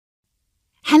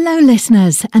Hello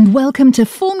listeners and welcome to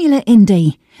Formula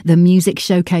Indie, the music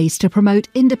showcase to promote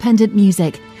independent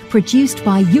music, produced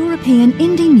by European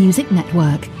Indie Music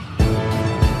Network.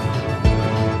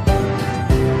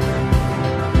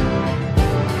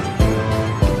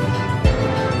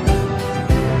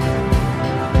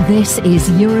 This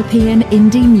is European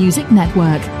Indie Music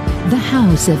Network, the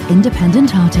house of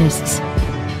independent artists.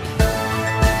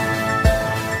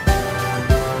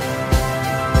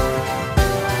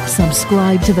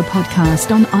 Subscribe to the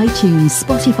podcast on iTunes,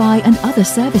 Spotify, and other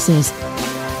services.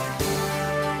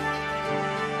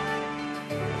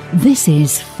 This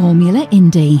is Formula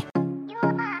Indie.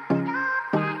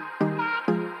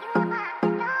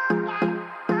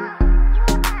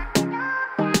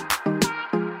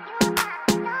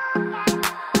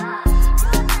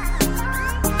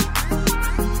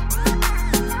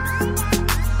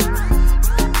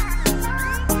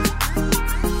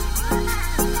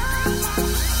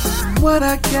 What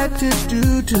I got to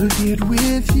do to get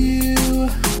with you?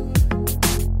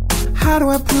 How do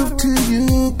I prove to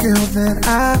you, girl, that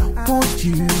I want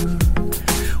you?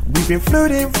 We've been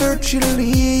flirting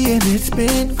virtually and it's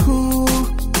been cool.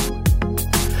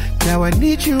 Now I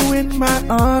need you in my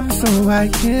arms so I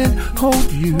can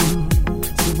hold you.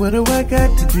 So what do I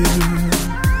got to do?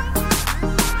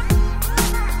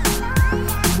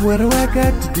 What do I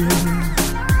got to do?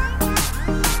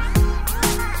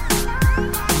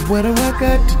 What do I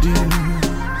got to do?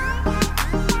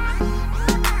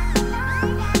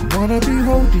 Wanna be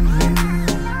holding you.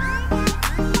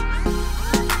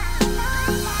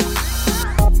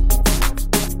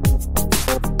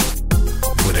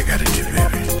 What I gotta do,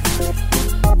 baby?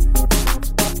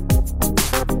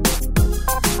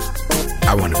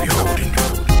 I wanna be holding you.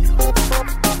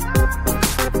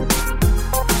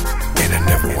 And I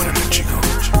never wanna let you go.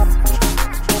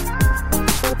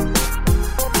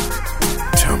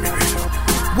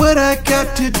 What I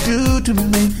got to do to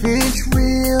make this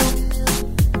real?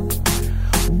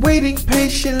 Waiting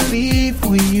patiently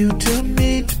for you to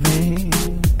meet me.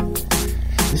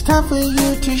 It's time for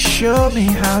you to show me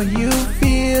how you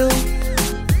feel.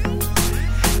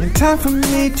 And time for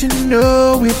me to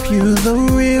know if you're the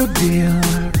real deal.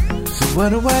 So what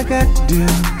do I got to do?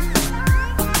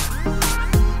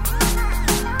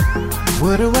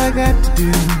 What do I got to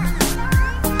do?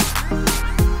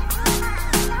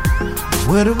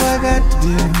 What do I got to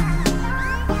do?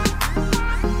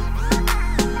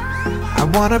 I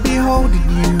wanna be holding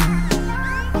you.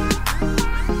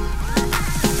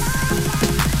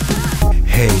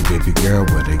 Hey baby girl,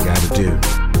 what I gotta do?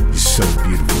 You're so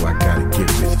beautiful, I gotta get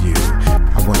with you.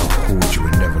 I wanna hold you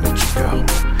and never let you go.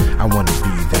 I wanna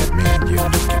be that man you're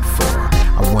looking for.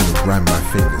 I wanna run my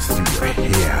fingers through your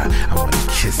hair. I wanna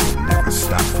kiss and never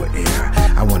stop for air.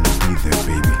 I wanna be there,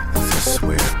 baby, I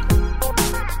swear.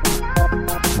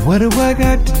 What do I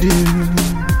got to do?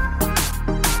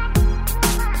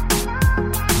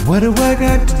 What do I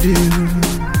got to do?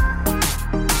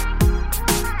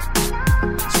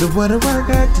 So what do I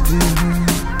got to do?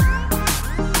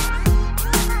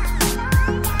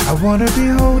 I wanna be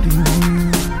holding you.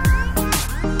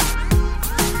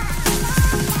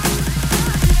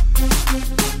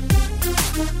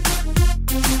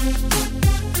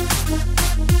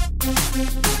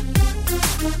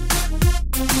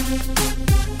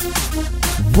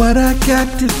 What I got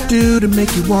to do to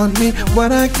make you want me?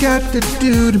 What I got to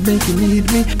do to make you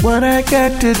need me? What I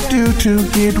got to do to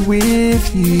get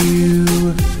with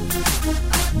you?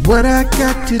 What I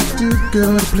got to do,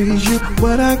 girl, to please you?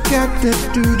 What I got to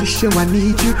do to show I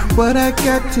need you? What I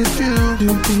got to do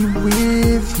to be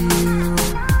with you?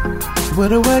 What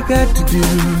do I got to do?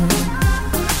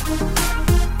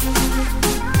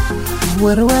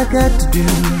 What do I got to do?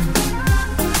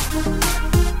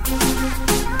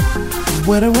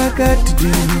 What do I got to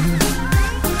do?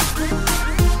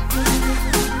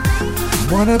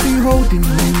 Wanna be holding you.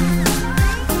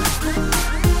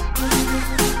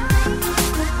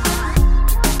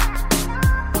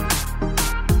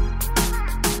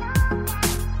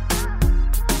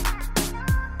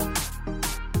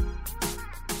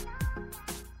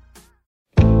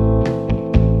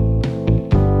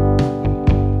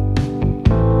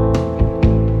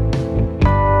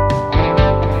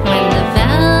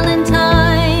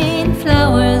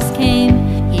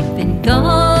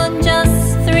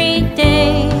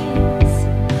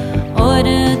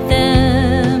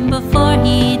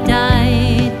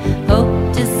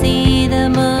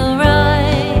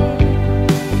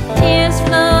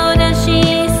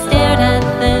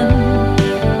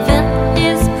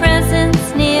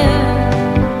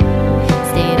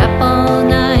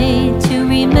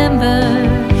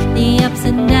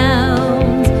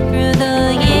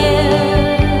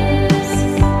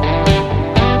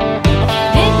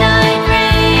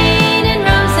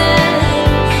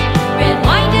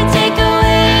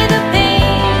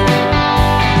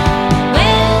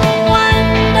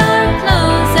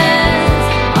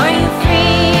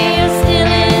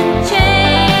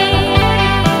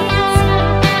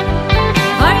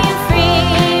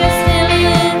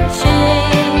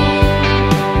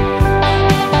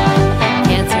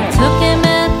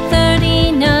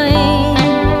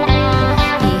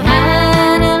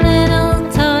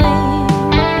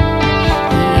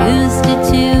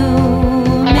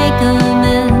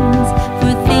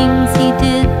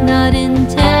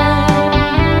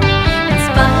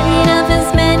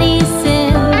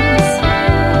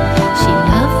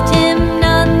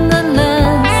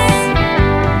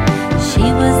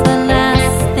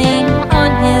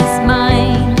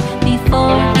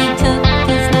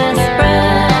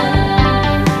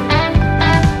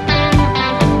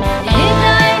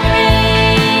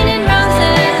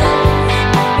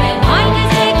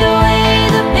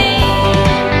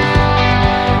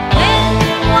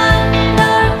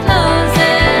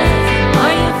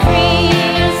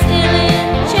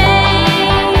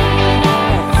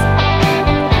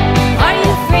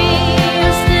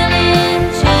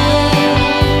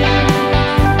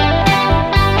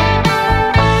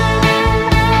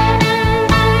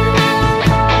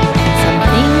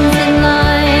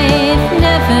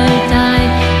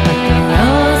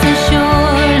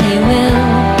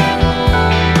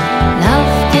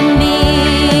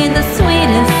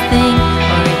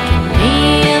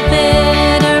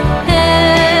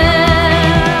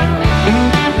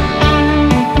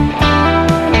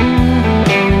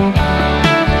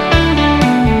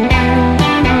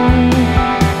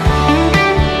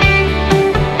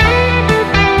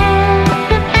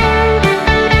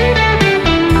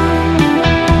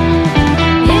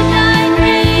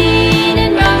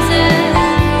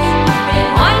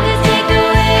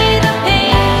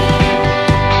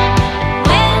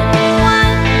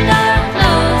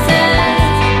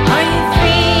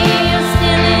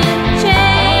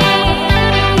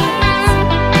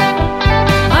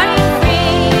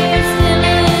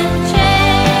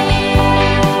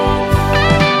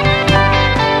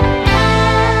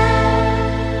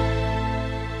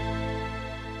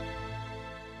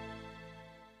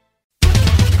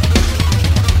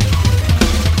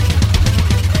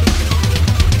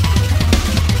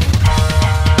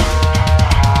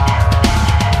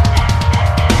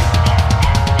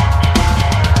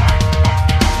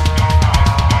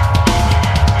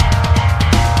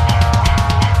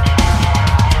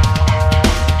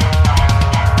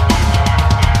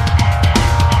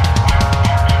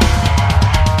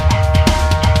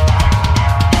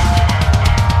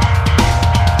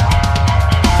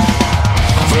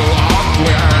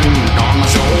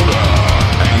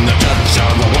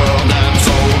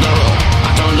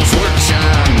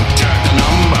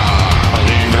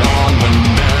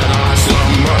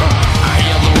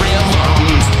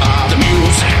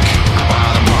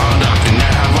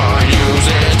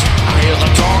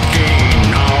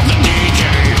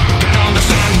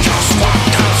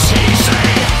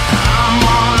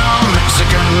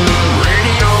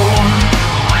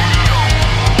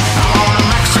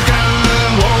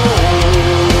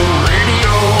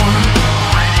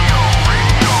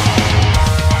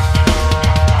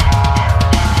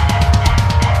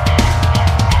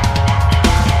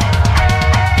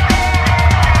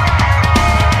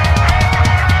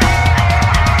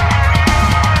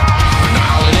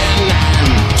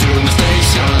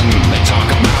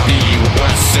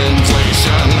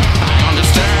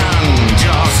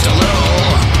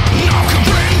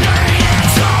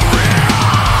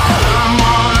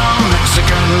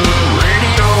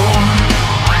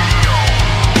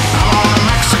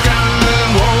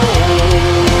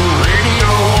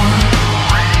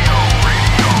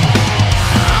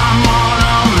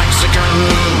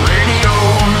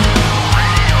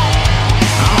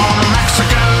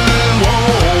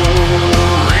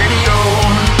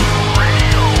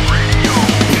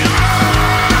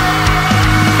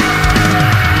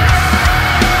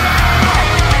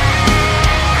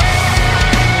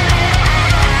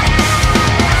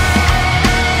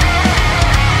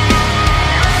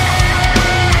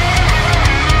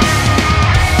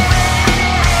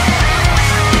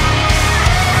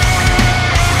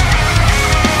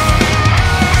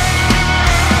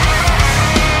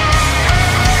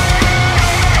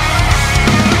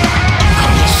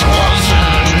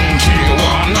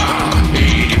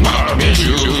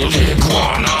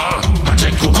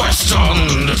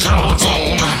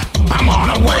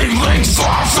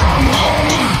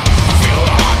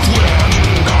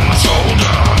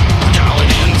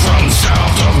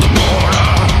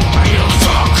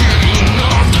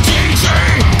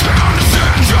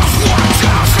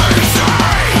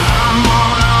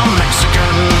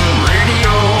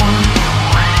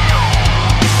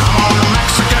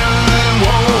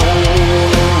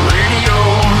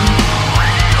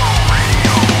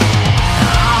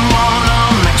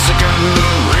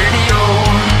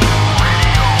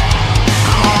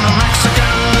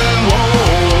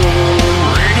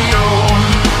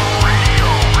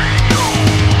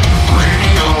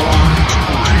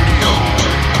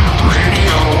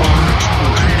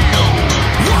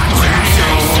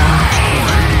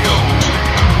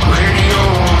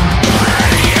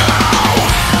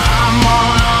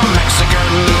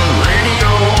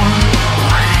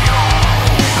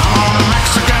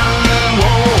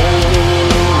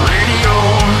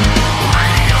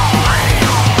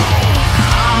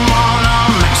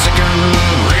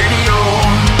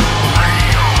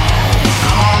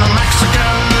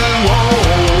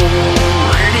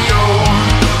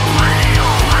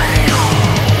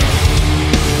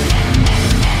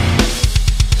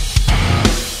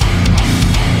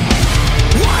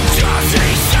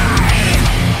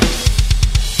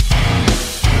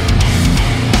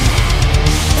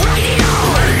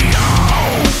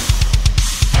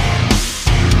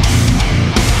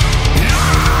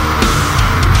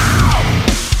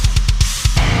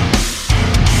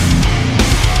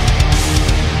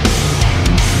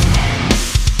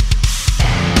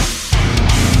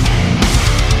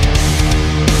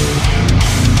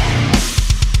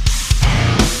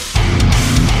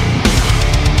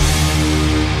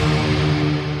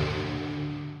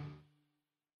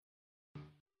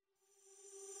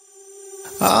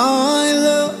 I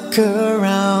look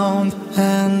around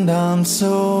and I'm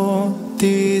so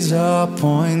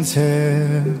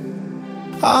disappointed.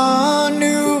 Our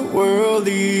new world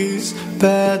is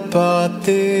bad, but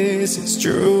this is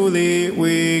truly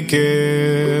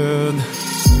wicked.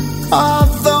 I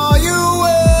thought you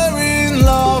were in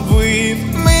love with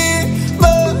me,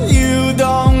 but you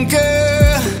don't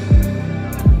care.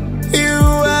 You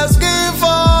ask if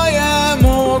I am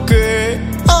okay.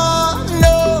 I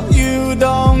know you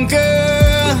don't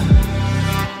care.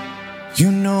 You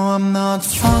know I'm not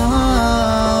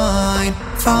fine,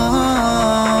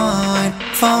 fine,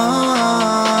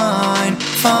 fine,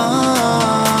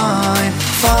 fine,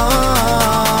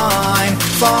 fine,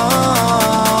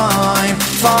 fine,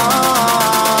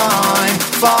 fine,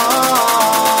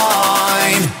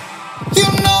 fine. You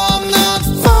know I'm not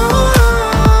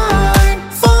fine,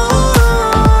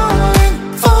 fine,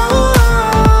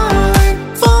 fine,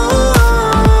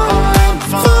 fine, fine,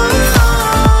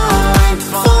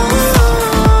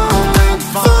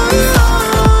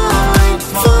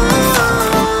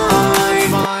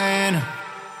 fine.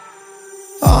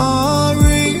 I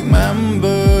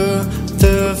remember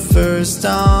the first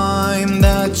time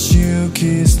that you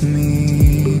kissed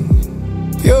me.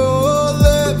 Your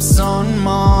lips on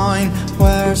mine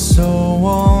were so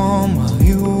warm while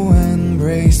you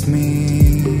embraced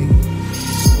me.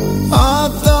 I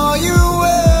thought you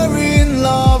were in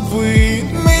love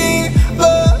with me,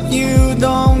 but you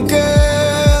don't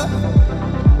care.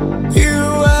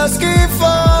 You ask if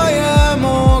I am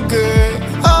okay.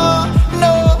 I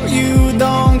know you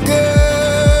don't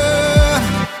care.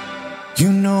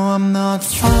 You know I'm not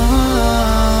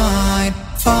fine,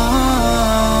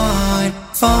 fine,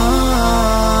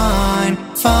 fine,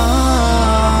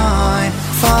 fine,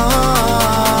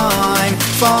 fine,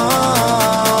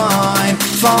 fine,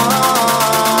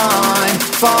 fine,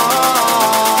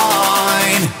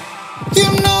 fine. You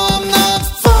know I'm not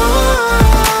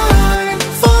fine,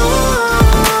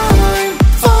 fine,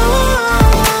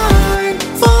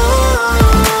 fine, fine,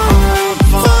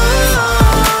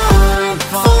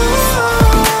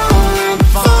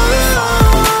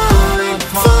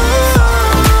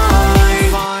 fine,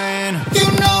 fine. You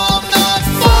know I'm not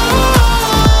fine,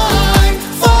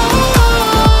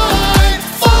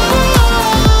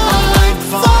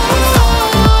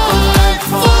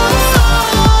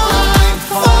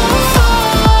 fine,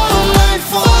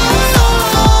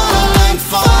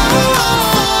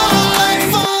 fine,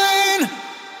 fine.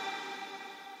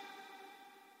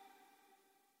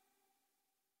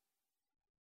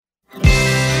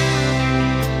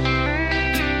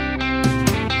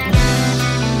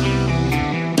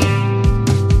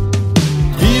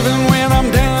 Even when I'm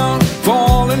down,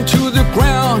 falling to the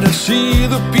ground, I see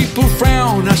the people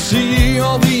frown, I see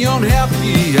all the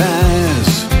unhappy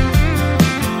eyes.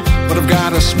 But I've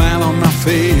got a smile on my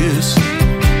face.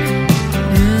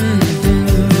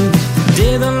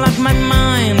 They don't like my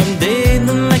mind and they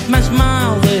don't like my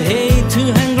smile. They hate to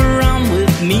hang around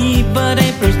with me, but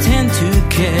I pretend to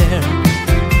care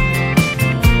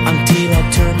until I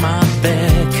turn my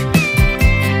back.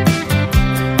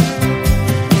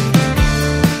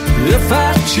 If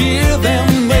I cheer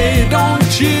them, they don't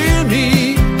cheer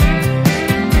me.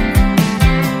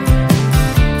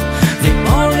 They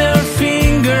point their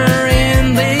finger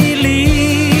and they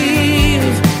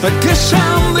leave. I guess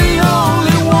I'm the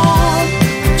only one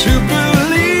to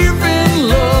believe in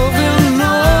love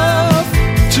enough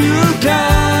to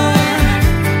die.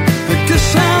 I guess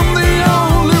I'm the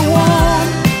only one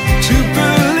to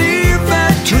believe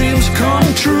that dreams come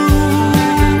true.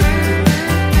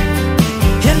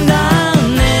 And I'll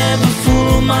never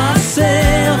fool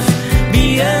myself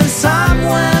being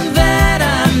someone that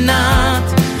I'm not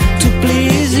to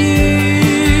please you.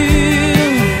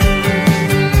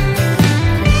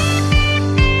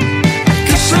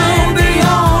 Guess I'm the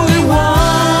only one.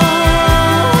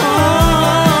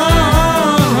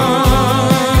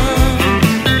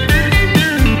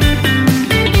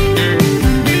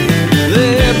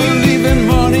 They believe in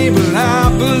money, but I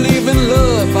believe in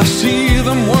love. I see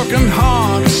them working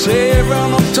hard,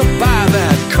 saving up to buy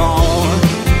that car,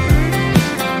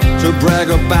 to brag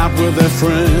about with their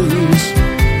friends.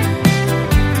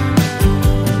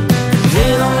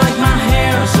 They don't like my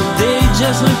hair, so they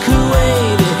just look away.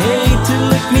 They hate to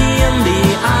look me in the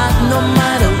eye, no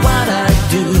matter what I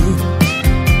do.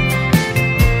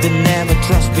 They never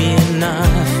trust me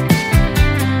enough.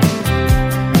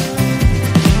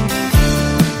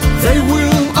 They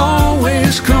will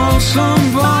always call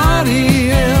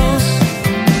somebody else.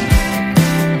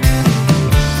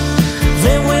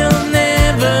 They will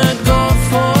never go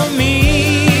for me.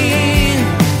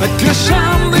 I guess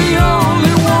I'm the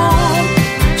only one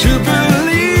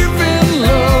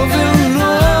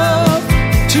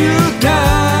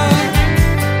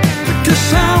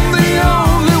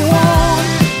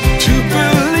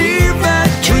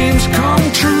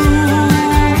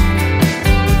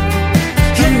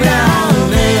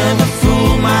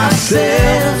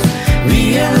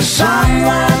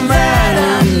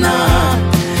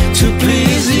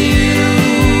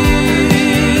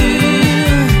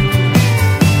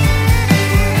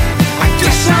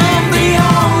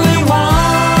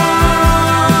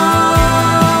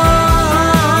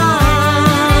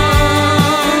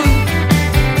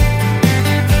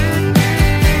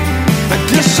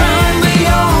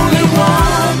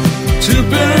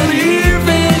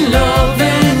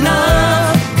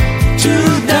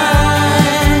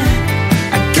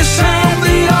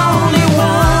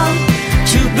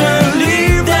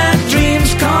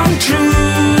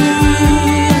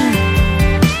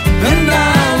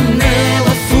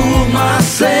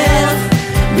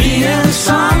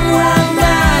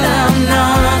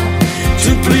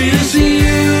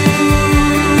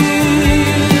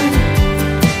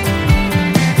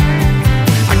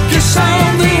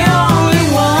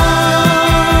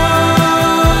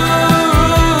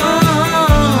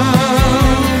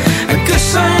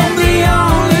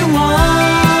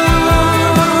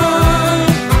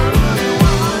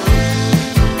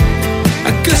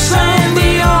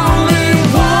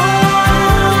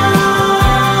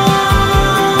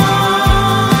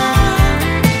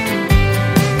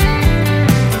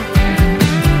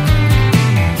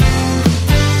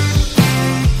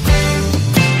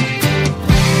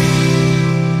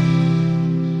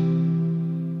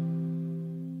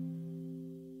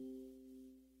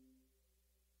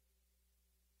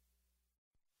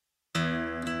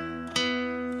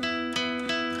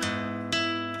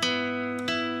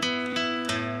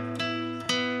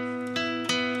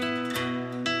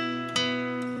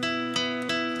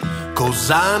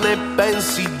Cosa ne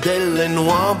pensi delle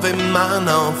nuove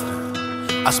manovre?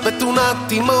 Aspetta un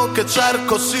attimo che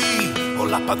cerco, sì, ho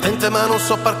la patente ma non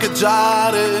so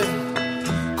parcheggiare.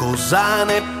 Cosa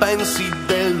ne pensi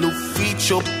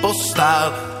dell'ufficio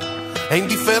postale? È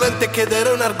indifferente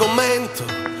chiedere un argomento,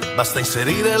 basta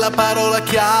inserire la parola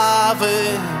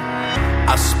chiave.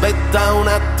 Aspetta un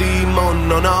attimo,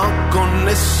 non ho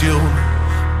connessione,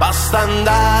 basta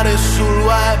andare sul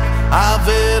web,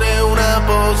 avere una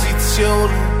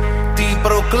posizione. Ti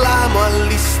proclamo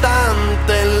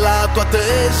all'istante la tua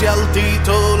tesi al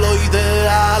titolo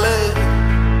ideale.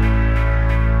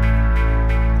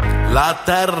 La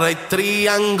terra è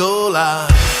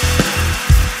triangolare.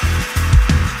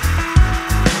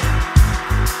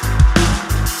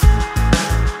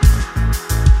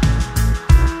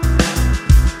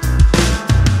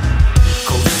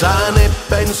 Cosa ne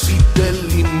pensi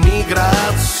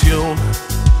dell'immigrazione?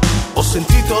 Ho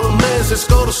sentito il mese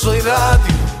scorso in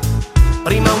radio,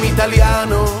 prima un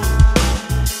italiano.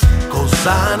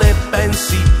 Cosa ne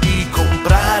pensi di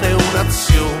comprare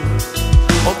un'azione?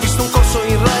 Ho visto un corso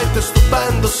in rete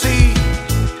stupendo, sì,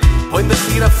 puoi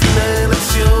investire a fine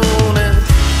lezione.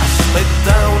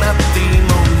 Aspetta un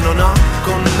attimo, non ho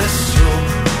connessione,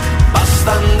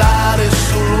 basta andare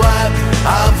sul web,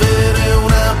 avere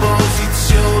una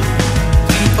posizione.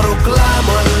 Ti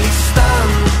proclamo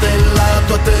all'istante la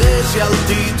tua tesi al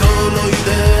titolo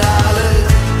ideale.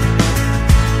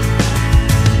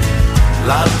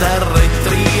 La terra è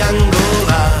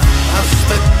triangolare.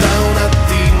 Aspetta un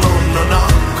attimo, non ho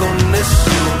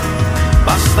connessione,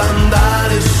 basta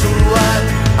andare sul web,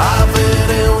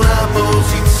 avere una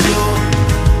posizione.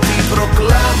 Ti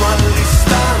proclamo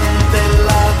all'istante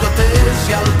la tua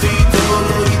tesi al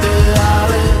titolo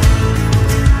ideale.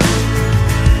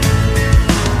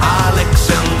 Alex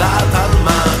è andata al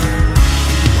mare.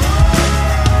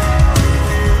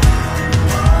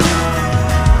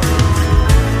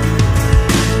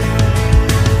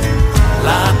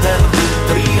 La terra è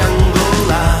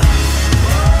triangolare.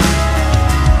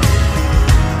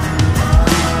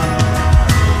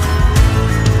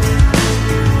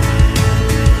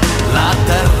 La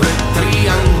terra è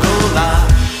triangolare.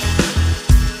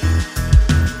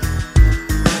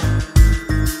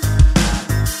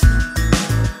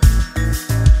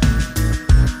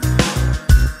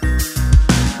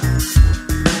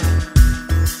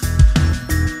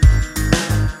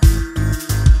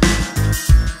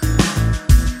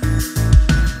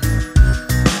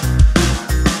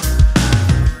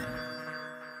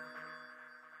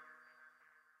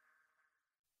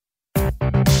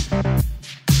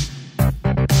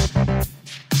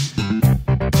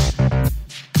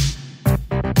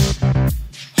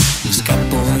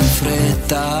 Scappo in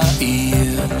fretta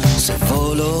io, se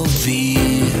volo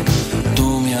via,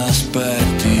 tu mi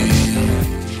aspetti.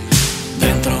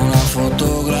 Dentro una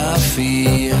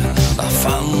fotografia, la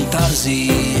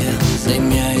fantasia dei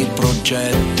miei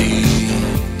progetti.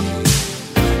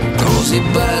 Così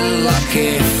bella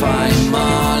che fai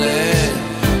male,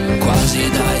 quasi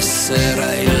da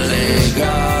essere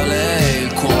illegale.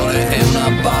 Il cuore è una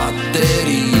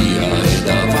batteria e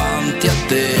davanti a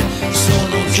te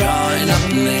sono già in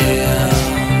apnea.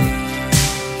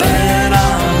 Per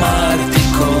amarti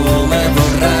come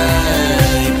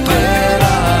vorrei, per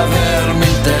avermi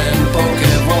il tempo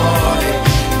che vuoi,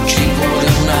 ci vuole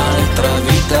un'altra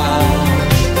vita,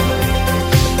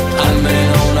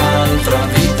 almeno un'altra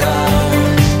vita,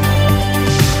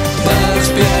 per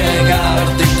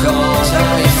spiegarti cosa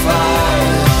mi fai.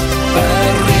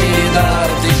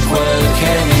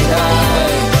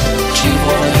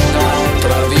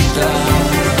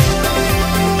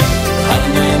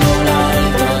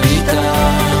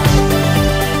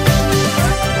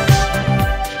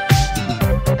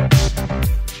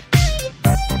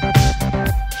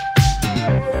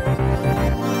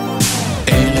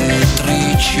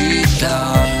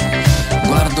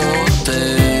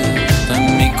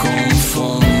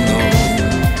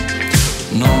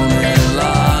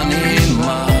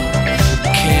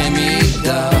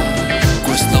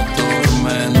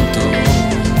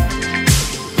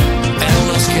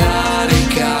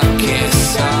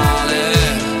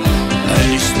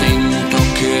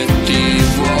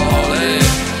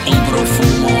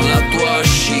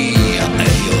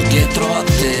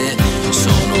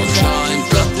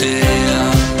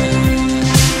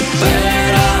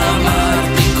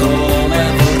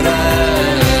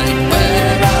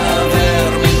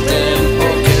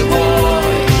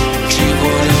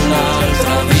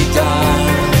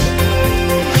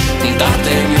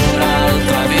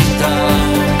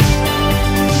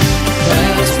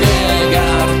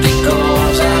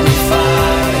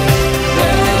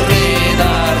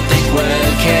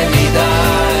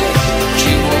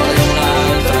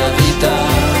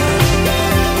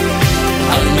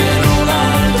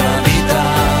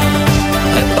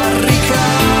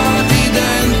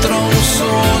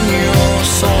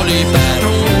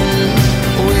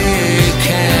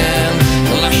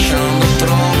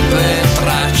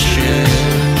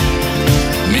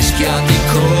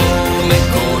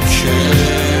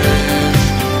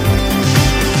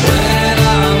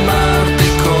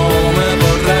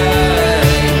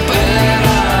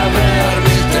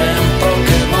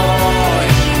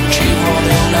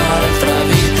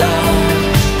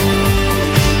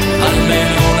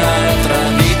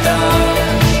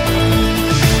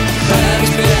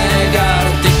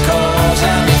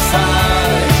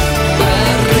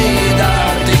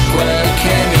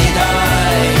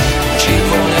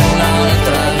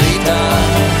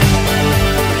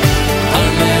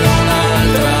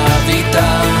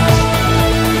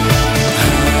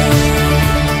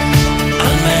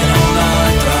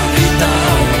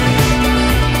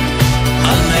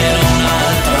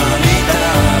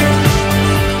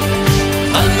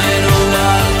 almeno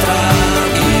un'altra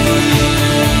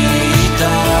vita.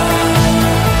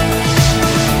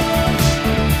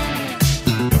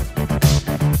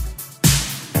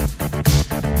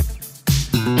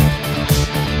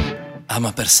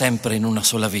 Ama per sempre in una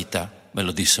sola vita, me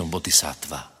lo disse un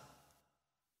bodhisattva.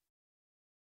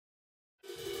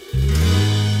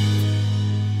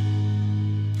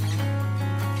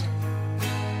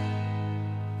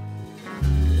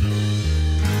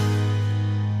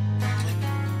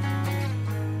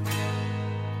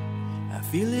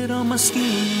 Feel it on my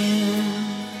skin,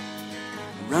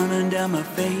 running down my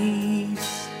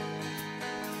face.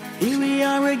 Here we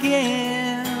are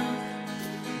again,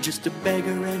 just a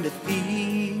beggar and a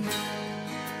thief.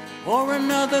 Pour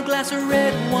another glass of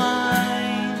red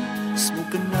wine,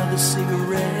 smoke another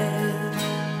cigarette.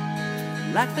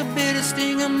 Like the bitter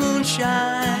sting of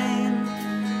moonshine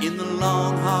in the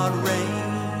long hard rain.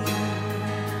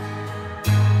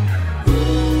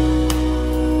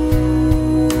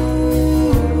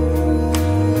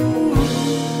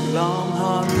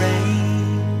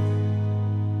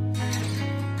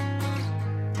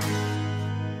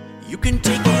 You can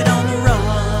take it on the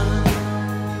run,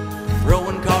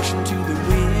 throwing caution to the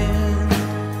wind.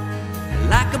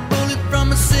 Like a bullet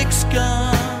from a six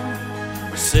gun,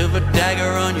 a silver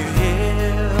dagger on your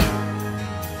head.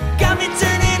 Got me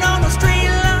turning on a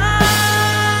straight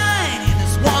line in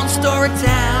this one-story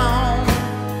town.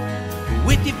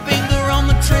 With your finger on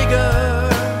the trigger,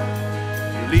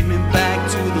 lead me back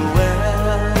to the well.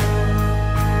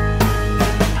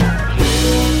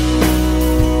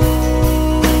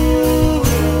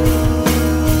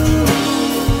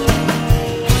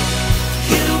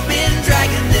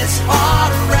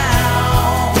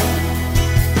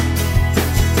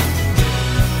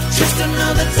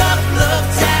 Another tough love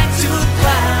tattooed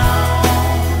clown,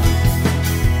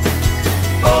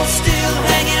 both still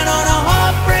hanging on a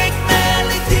heartbreak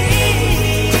melody,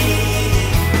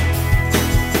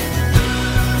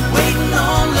 waiting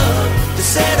on love to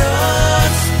set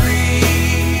us free.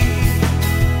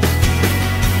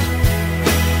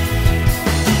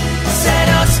 Set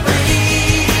us free.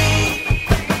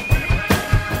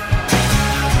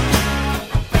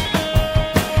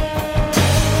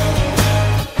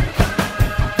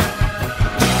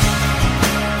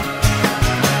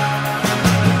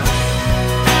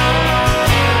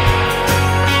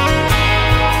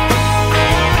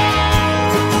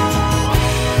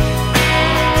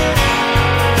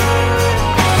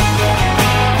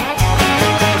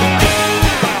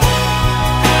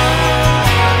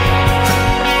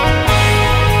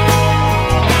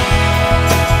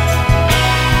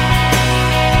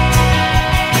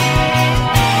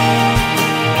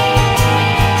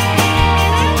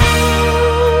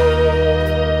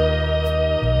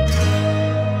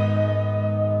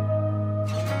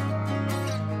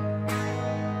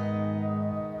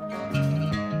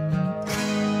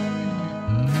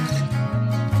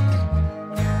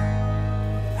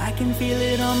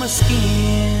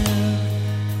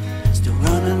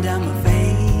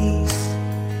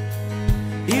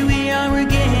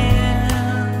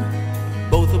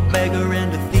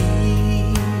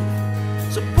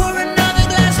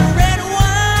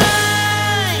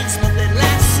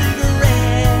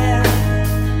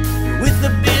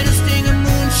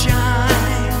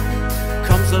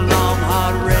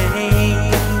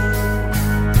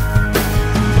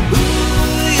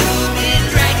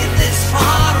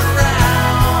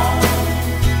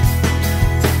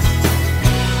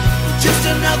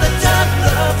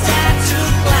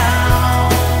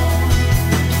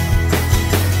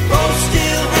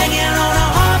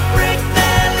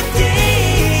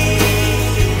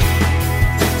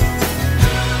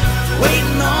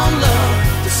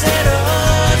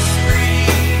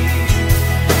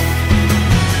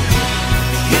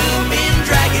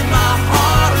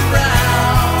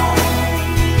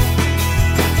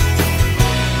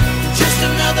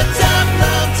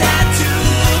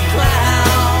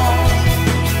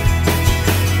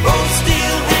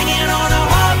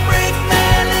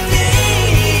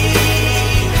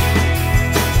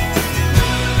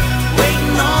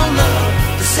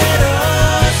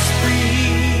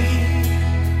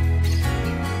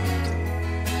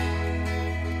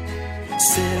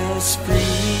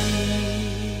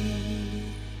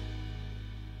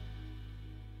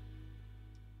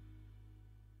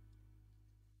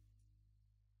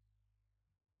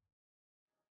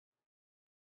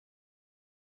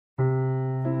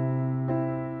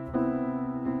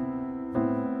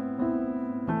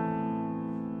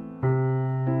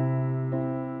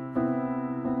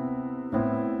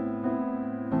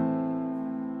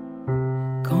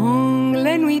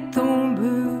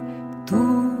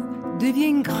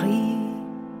 devient gris,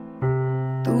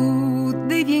 tout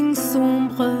devient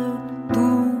sombre,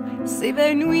 tout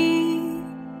s'évanouit.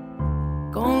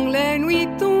 Quand la nuit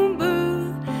tombe,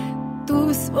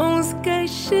 tous vont se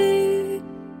cacher,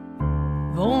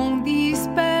 vont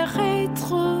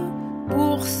disparaître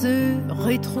pour se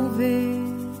retrouver.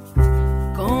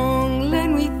 Quand la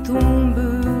nuit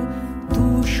tombe,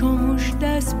 tout change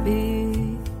d'aspect,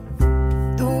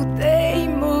 tout est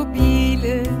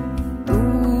immobile,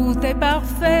 tout est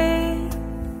parfait.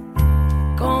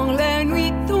 Quand la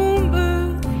nuit tombe,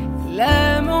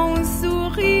 l'amant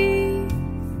sourit,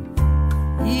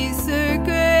 il sait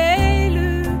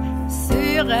qu'elle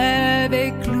sera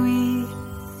avec lui.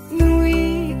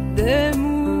 Nuit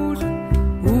d'amour,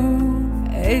 où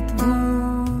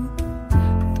êtes-vous?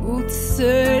 Toute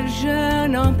seule, je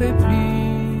n'en peux plus.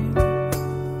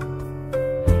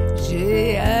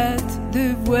 J'ai hâte de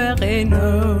voir un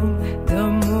homme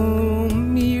dans mon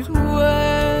miroir.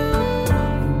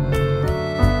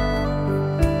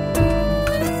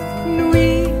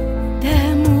 Nuit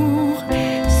d'amour,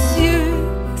 cieux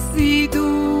si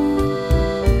doux,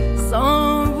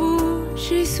 sans vous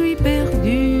je suis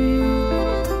perdue.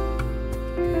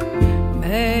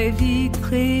 Ma vie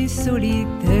très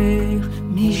solitaire,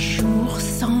 mes jours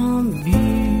sans but.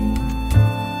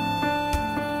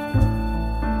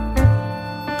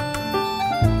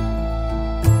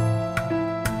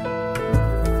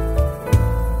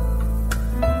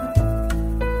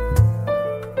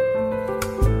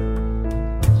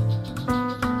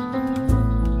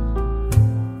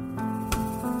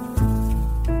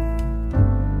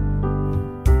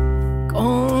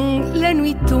 Quand la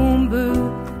nuit tombe,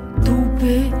 tout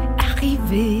peut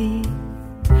arriver.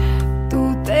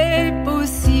 Tout est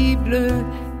possible,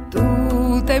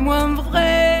 tout est moins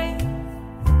vrai.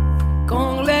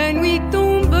 Quand la nuit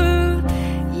tombe,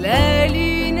 la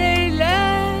lune est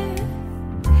là.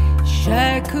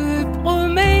 Chaque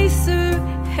promesse,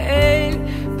 elle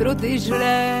protège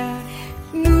la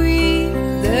nuit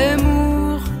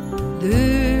d'amour, de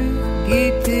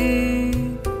gaieté,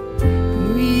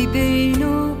 nuit de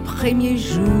nos premiers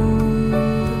jours,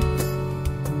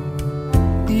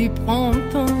 du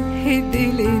printemps et de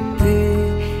l'été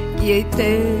qui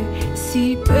était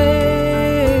si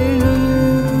belle.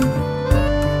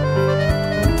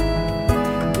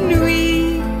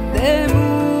 Nuit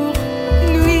d'amour,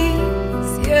 nuit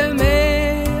si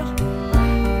amère,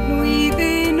 nuit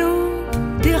de nos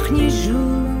derniers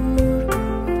jours,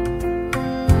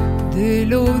 de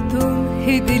l'automne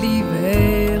et de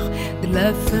l'hiver, de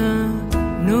la fin,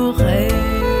 nos rêves.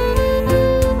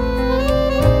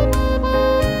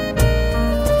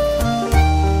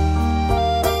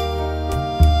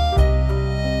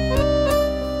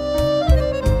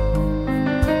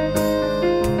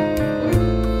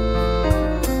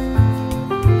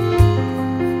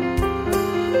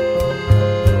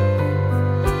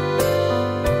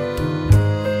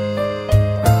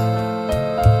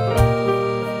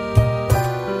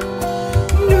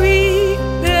 Nuit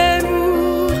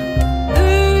d'amour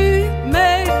de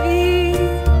ma vie,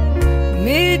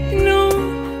 maintenant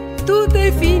tout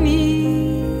est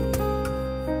fini.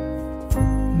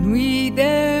 Nuit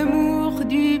d'amour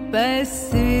du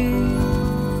passé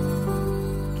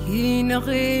qui ne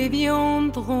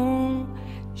reviendront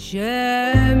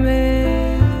jamais.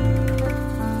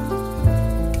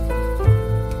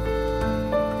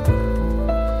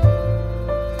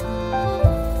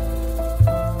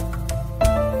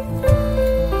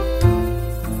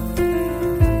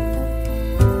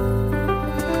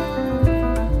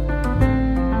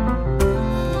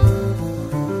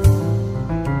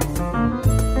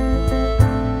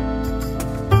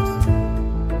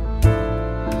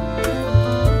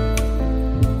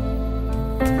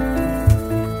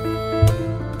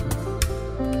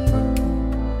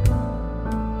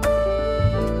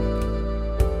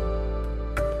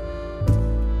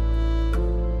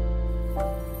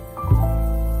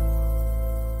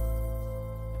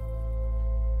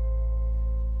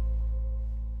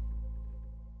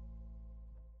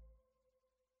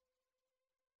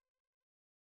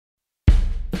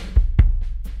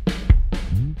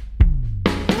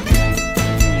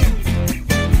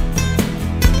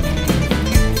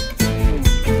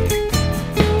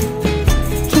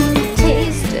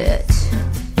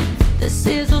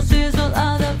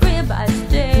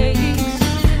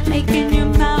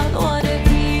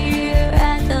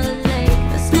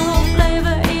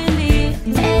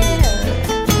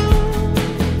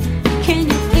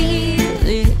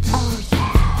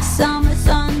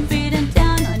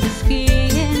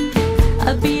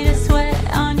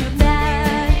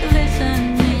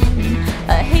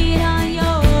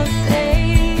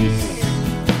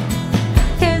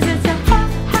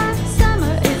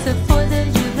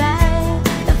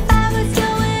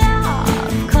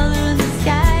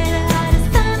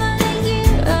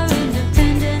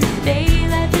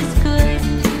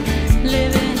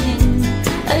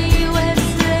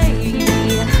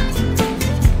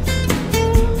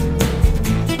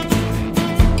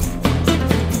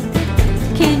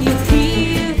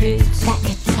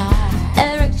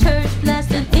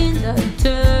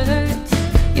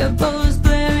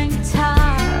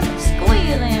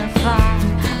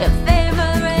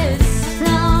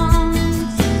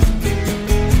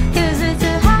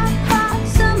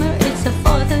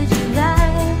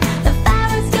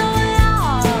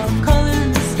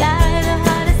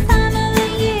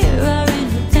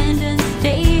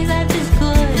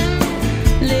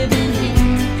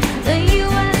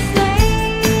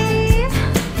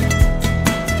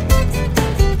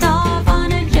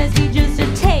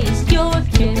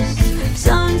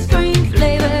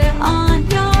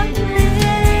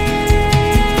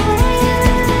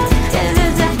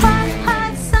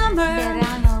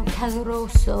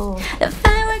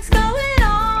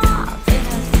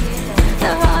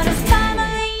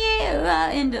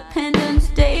 Independence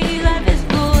Day. Life is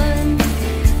good,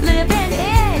 living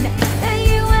in the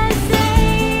USA.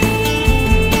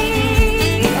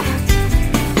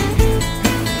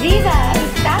 Viva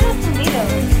Estados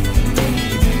Unidos.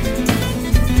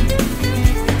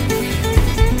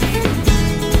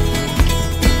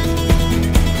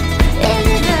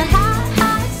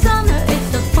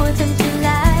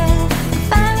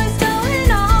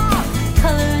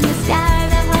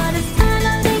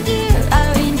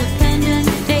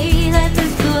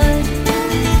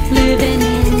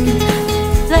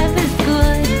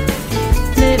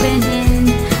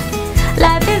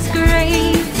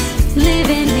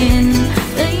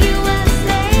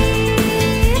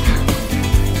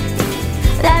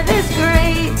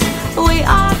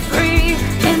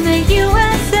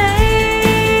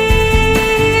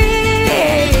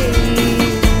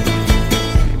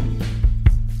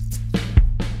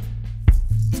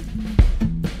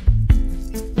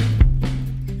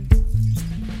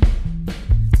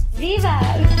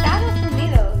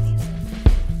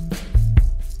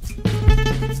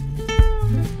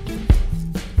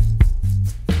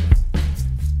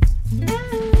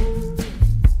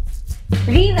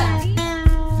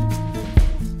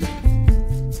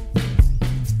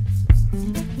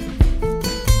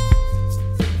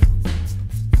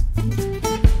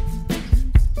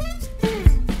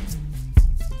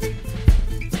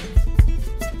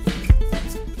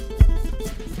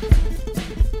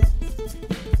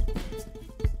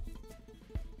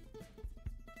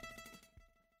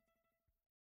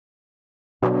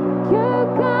 You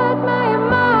got my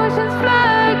emotions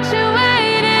fluctuating.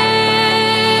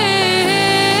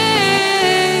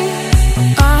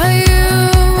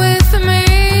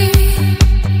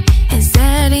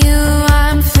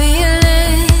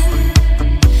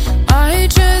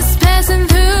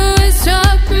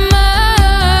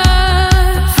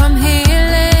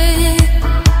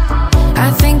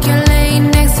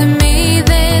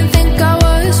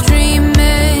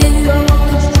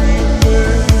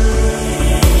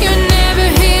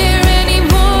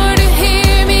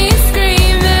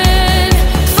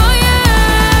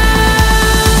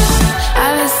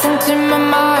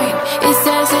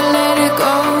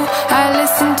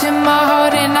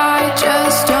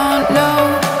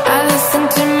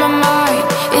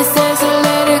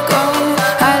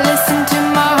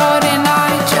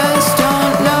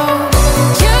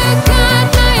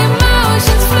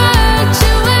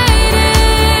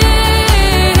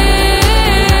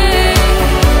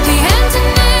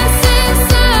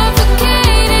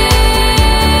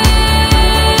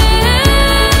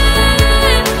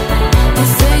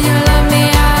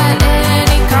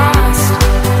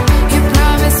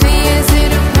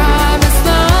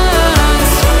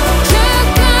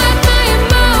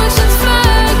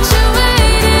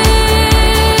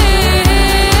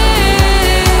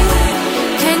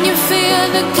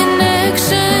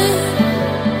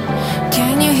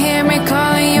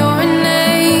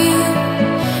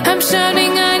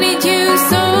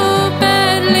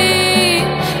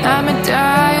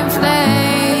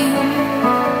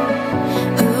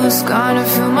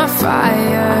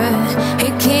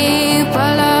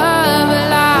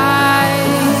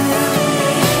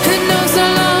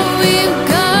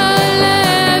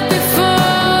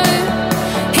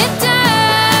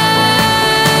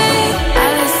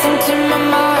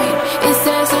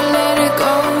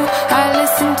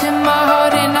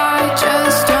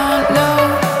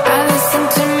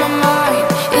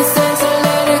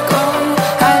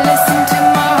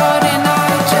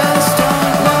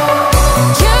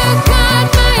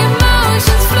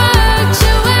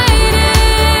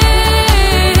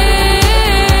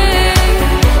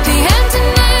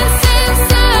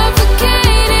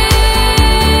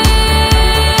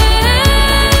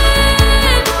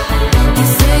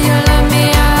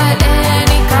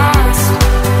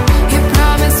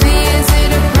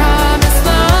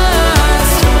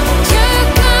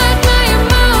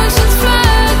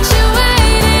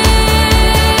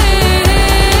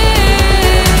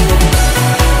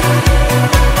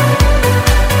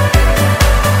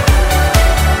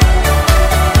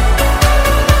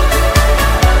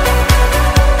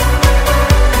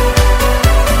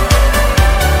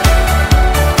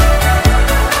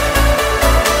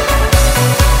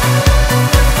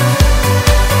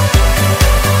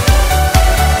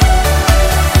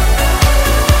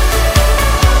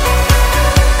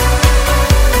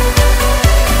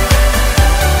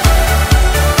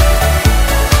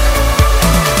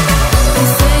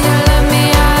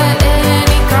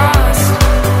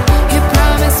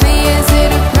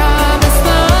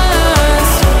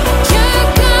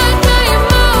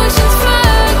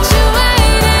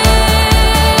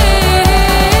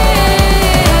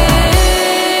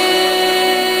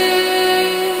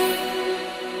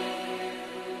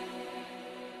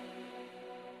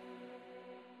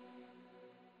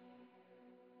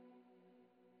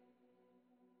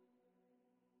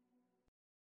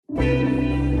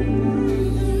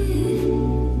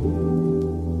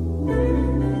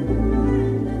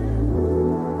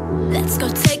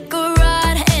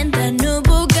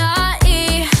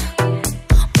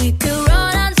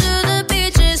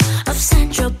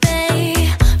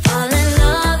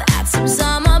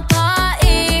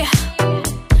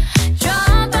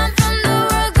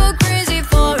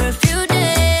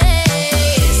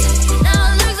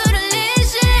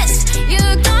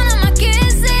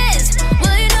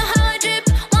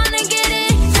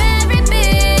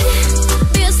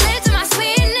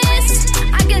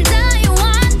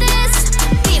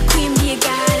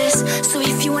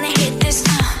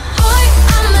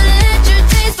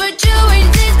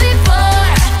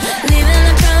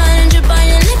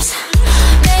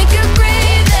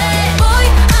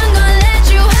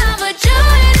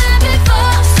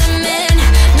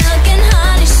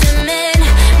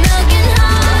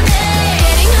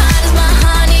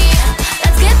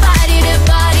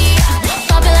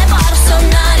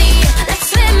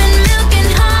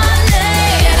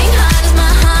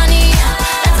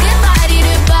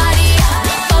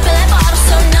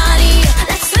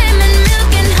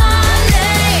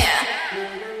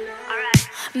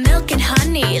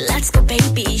 party. Let's go,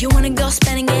 baby. You wanna go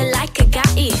spending it like a guy.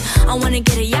 I wanna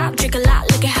get a yacht, drink a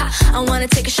lot, look at how I wanna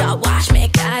take a shot, watch me.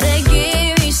 Gotta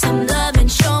give me some love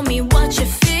and show me what you're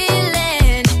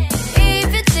feeling.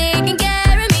 If you're taking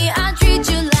care of me, I'll treat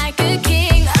you like a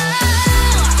king. Oh,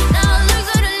 now it looks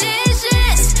so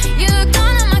delicious. You're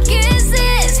gone on my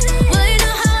kisses. Well, you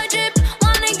know how I drip,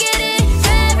 wanna get it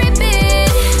every bit.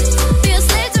 Feel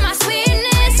slave to my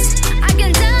sweetness. I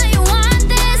can tell you want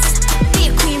this. Be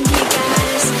a queen, be a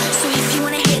goddess. So if you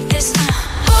wanna hit this,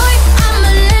 boy,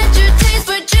 I'ma let you taste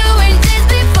what you ain't tasted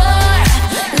before.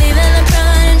 Leaving the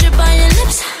brown and drip on your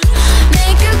lips,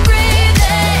 make you crave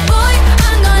it. Boy,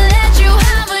 I'm gonna let you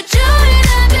have what you ain't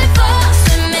had before.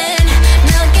 Swimming,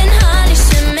 milk and honey,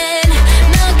 swimming,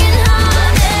 milk and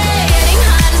honey. Getting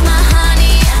hot is my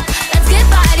honey. Let's get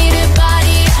body to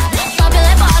body. Popping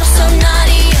like bottles so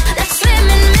naughty. Let's swim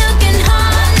in milk and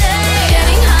honey.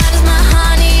 Getting hot is my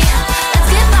honey. Let's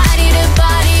get body to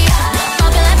body.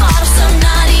 Popping like bottles so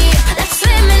naughty. Let's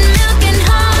swim in milk and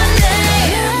honey.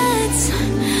 Let's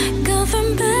go from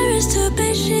Paris to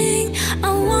Beijing. I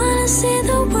wanna see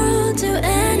the world, do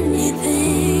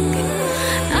anything.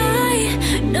 I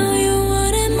know you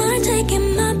wouldn't mind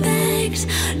taking my bags.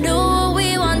 Know what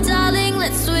we want, darling.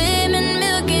 Let's swim in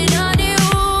milk and honey.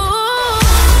 Ooh,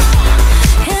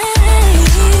 hey,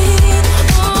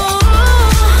 ooh,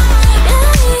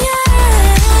 yeah,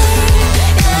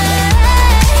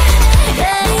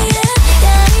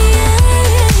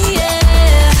 yeah.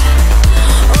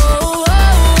 Oh,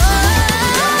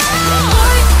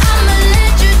 boy, I'ma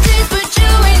let you taste what you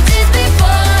ain't tasted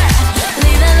before.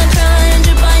 Leaving the brown and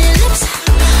drip on your lips,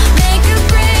 make you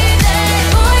crave it.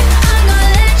 Boy, I'm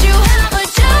gonna let you have what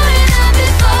you ain't had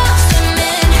before.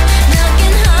 Swimming, milk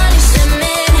and honey,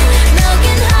 swimming, milk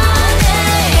and honey.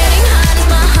 Getting hot is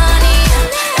my honey.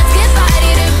 Let's get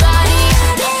body to body.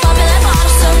 Popping like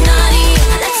bottles so naughty.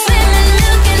 Let's swim in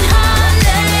milk and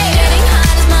honey. Getting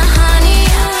hot is my honey.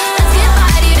 Let's get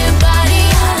body to body.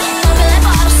 Popping like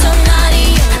bottles so naughty.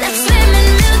 Let's swim in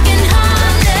milk and honey.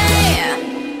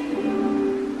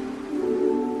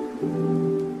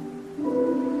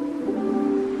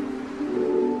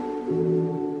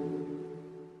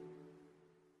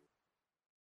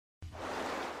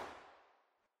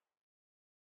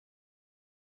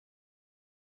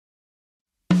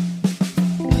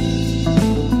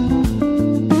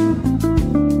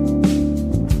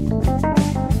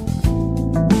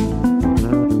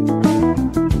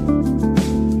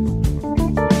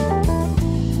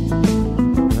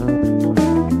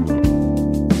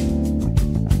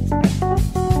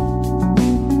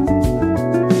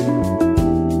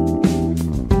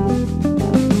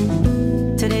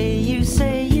 Today you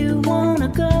say you wanna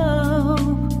go.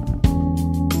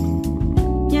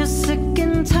 You're sick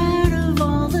and tired of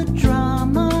all the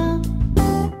drama.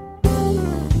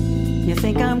 You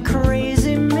think I'm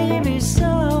crazy, maybe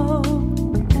so.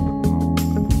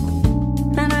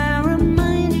 And I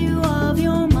remind you of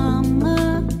your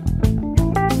mama.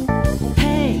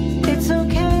 Hey, it's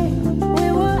okay.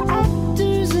 We were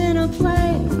actors in a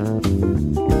play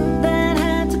that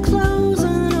had to close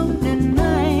on opening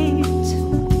night.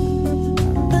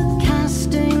 The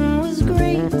casting was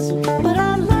great, but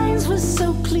our lines were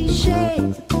so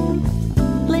cliche.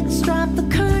 Let's drop the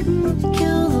curtain,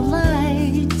 kill the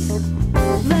lights.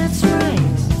 That's right.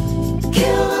 Kill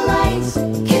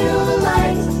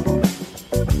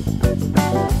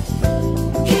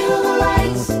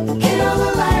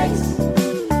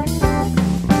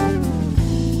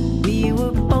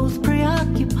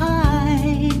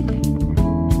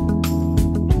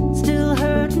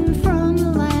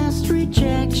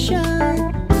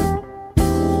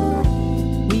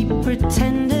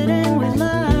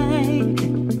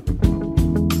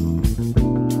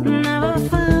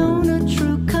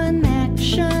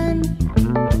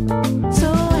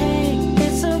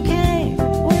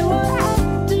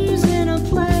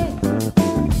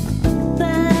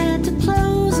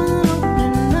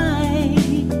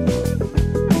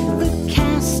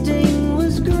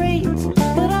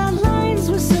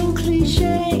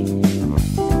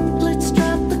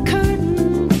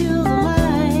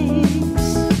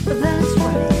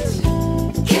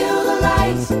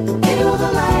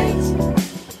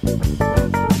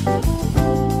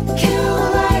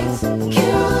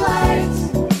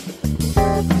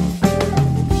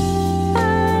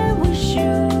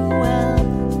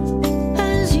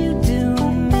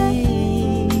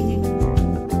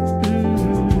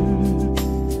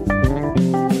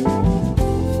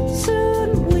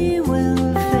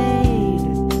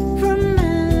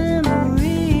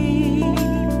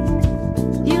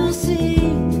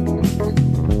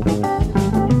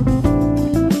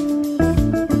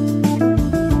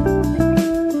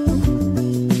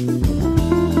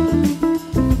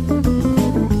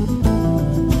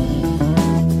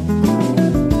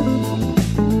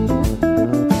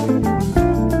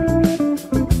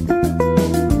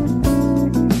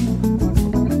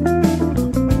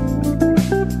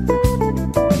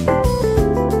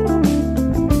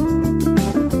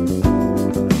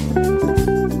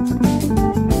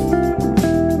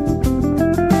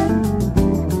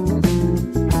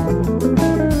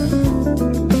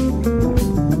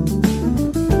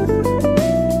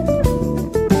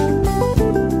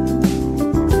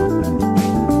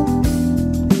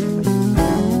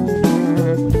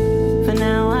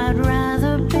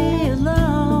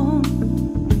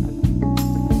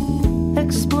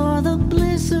explore the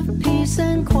bliss of peace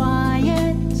and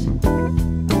quiet.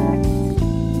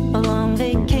 A long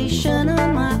vacation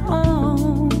on my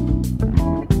own.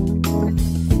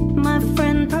 My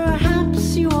friend,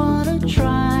 perhaps you ought to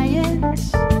try it.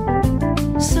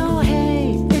 So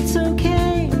hey, it's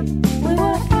okay. We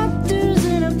were actors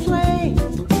in a play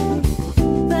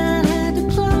that had to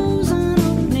close on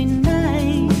opening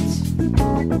night.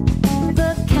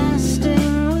 The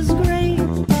casting was great,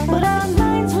 but our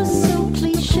lines were so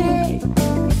cliche.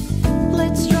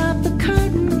 Let's drop the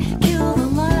curtain, kill the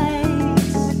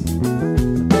lights.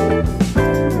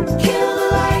 Kill the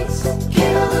lights,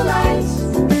 kill the lights.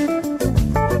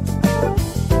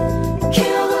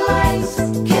 Kill the lights,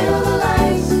 kill the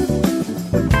lights.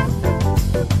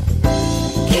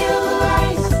 Kill the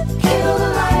lights, kill the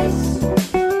lights.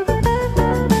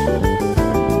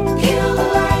 Kill the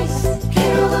lights,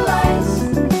 kill the lights.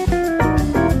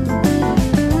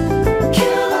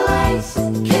 Kill the lights,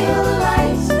 kill the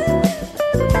lights. Kill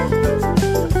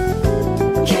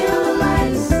the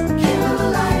lights, kill the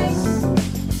lights.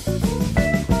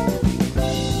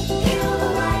 Kill the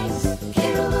lights,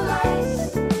 kill the lights.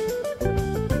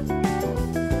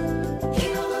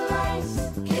 Kill the lights,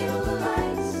 kill the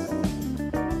lights.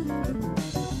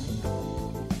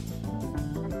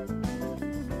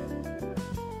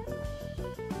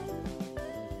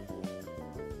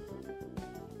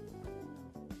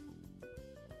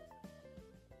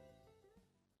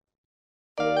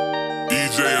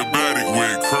 DJ Abatic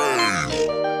went crazy.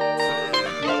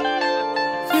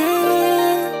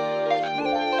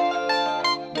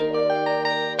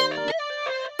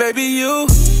 Baby, you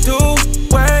do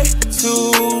way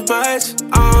too much.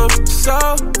 I'm so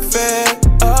fed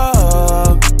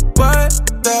up. What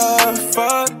the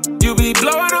fuck? You be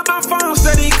blowing up my phone,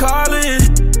 steady calling.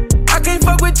 I can't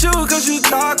fuck with you cause you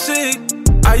toxic.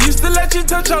 I used to let you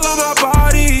touch all on my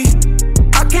body.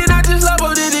 I cannot just love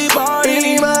on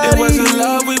anybody. It wasn't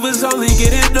love, we was only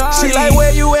getting naughty. She like,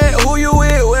 where you at, who you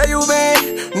with, where you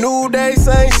been? New day,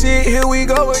 same shit, here we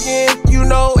go again. You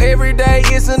know every day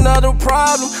is another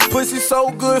problem. Pussy so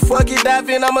good, fuck it, dive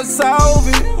in, I'ma solve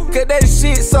it. Cause that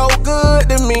shit so good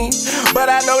to me. But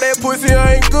I know that pussy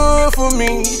ain't good for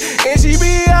me. And she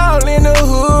be all in the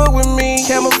hood with me.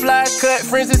 Camouflage cut,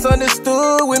 friends that's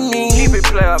understood with me. Keep it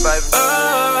player, baby.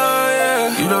 Oh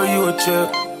yeah. You know you a trip.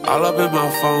 All up in my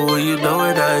phone when you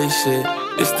knowin' I ain't shit.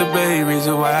 It's the main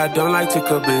reason why I don't like to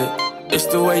commit. It's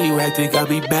the way you act, it got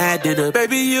me mad in it.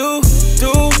 Baby, you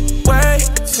do way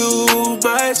too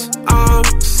much. I'm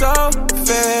so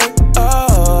fed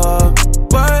up.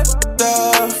 What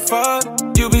the fuck?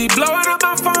 You be blowing up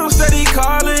my phone, steady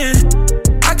calling.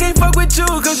 I can't fuck with you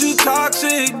cause you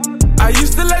toxic. I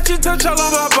used to let you touch all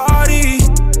on my body.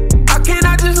 I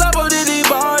cannot just love on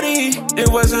anybody. It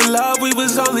wasn't love, we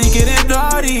was only getting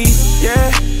naughty.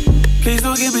 Yeah, please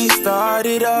don't get me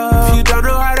started up. If you don't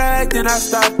know how to act, then I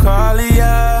stop calling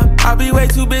ya. I be way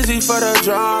too busy for the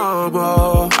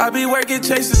drama. I be working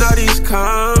chasing all these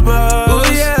commas. Oh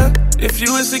yeah, if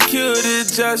you insecure, then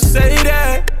just say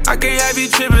that. I can't have you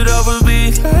tripping over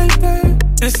me like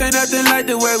that. This ain't nothing like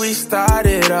the way we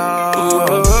started off.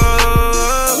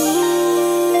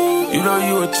 You know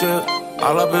you a trip.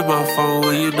 All up in my phone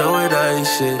when you knowin' I ain't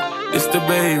shit. It's the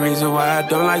main reason why I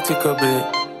don't like to commit.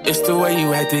 It's the way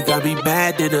you act, it got me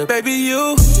mad in it. Baby,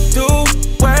 you do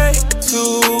way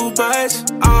too much.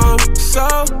 I'm so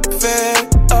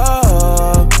fed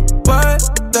up. What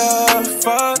the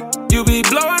fuck? You be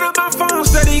blowing up my phone,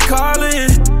 steady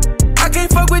calling. I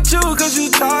can't fuck with you cause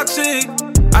you toxic.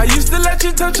 I used to let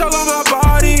you touch all on my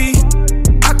body.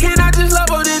 I cannot just love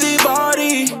on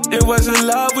anybody. It wasn't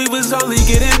love, we was only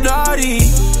getting naughty.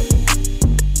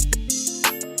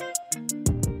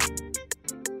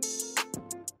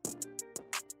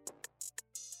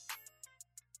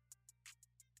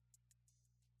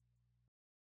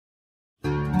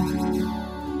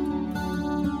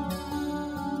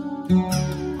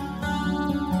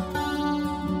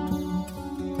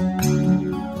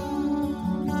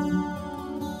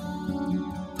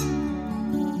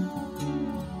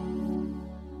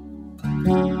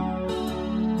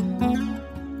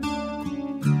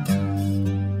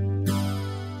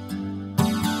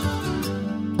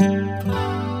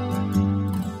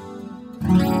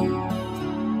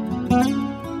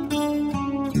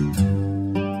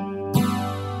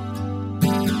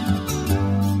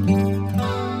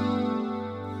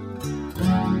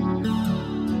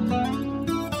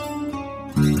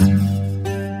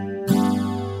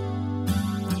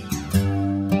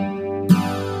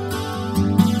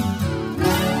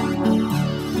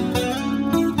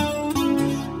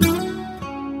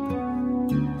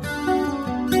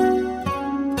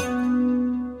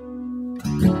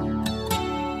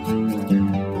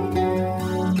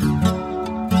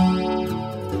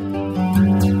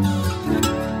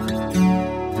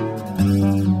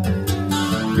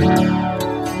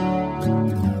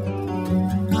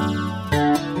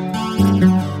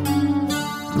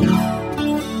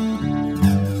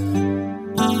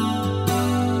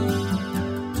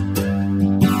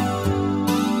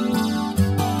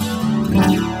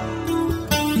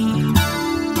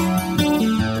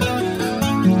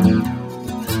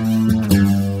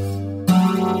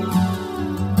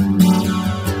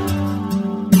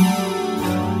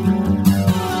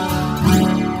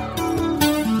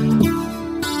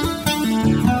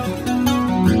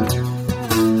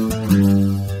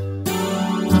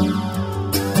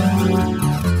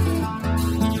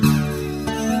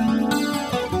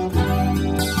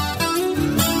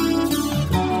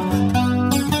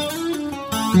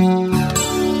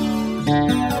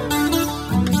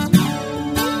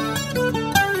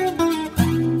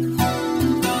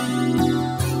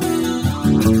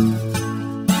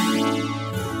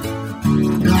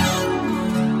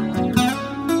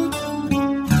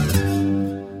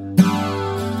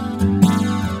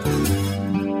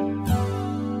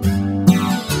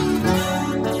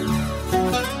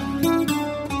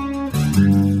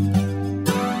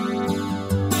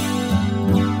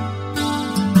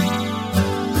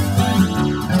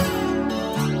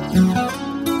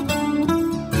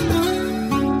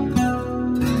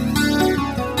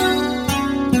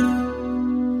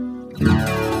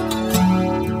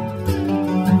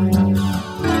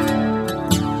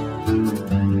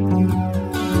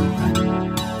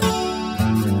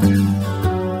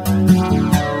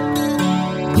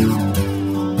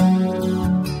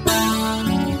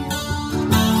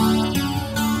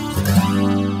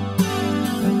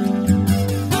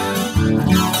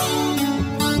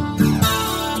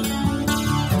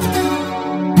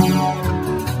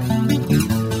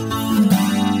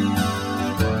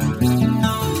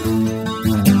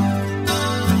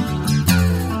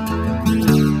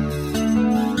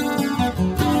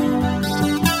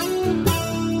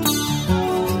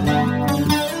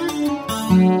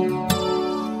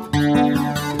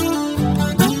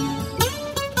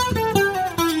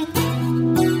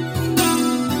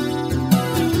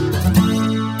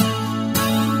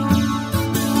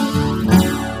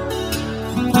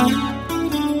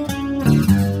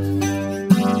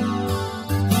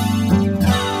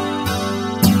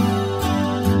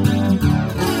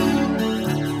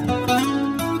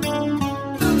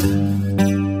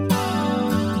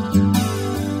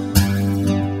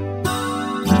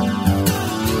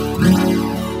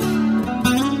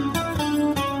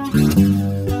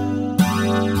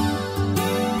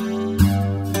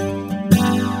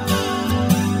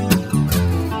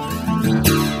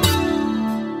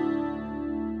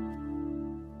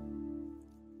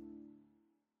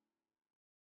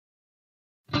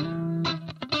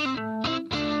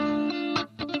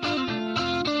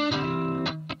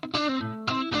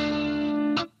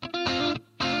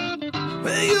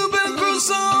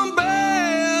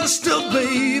 stuff,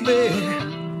 baby,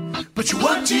 but you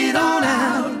watch it on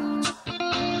out.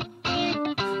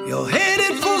 You're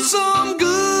headed for some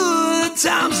good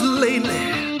times lately,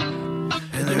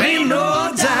 and there ain't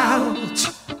no doubt.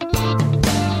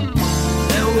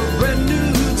 Now a brand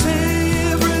new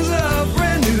day brings a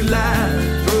brand new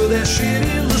life. Throw that shit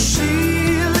in the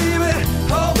sea, leave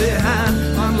it all behind.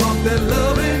 Unlock that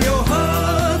love in your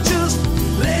heart, just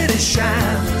let it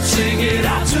shine. Sing it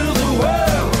out to the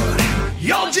world,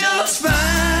 you're just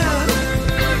fine.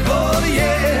 Oh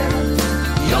yeah,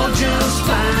 you're just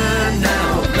fine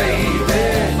now,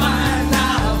 baby. Fine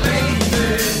now,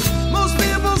 baby. Most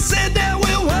people said that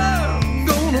we weren't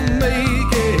gonna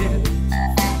make it,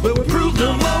 but we proved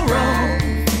them all wrong.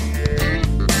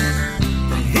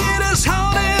 They hit us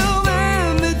hard and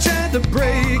then they tried to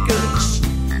break us,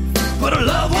 but our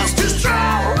love was too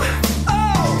strong.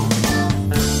 Oh,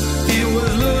 it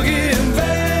was looking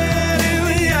bad in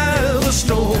the eye of the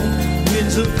storm.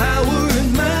 Winds of power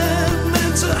and might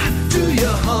meant to do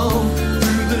you harm.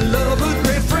 Through the love of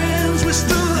great friends we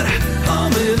stood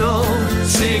humming on.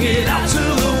 Sing it out to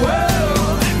the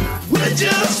world, we're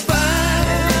just fine.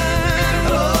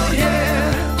 Oh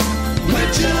yeah,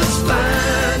 we're just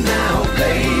fine now,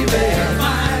 baby.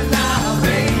 Fine now,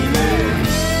 baby.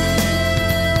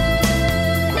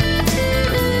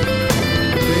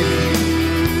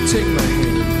 Baby, take my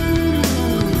hand.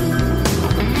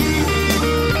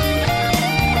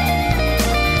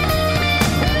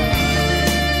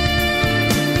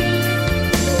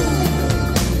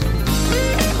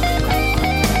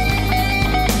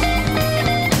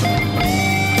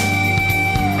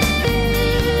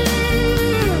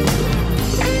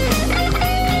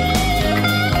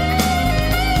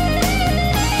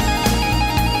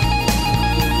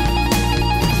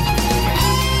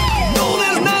 No,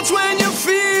 there's nights when you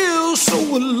feel so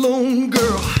alone,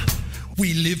 girl.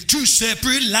 We live two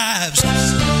separate lives.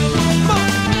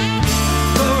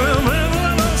 But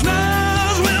remember those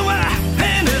nights when we're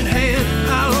hand in hand.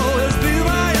 I'll always be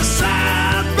by your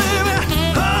side, baby.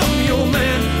 I'm your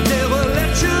man, never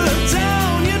let you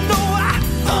down. You know I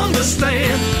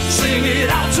understand. Sing it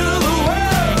out to the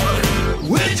world,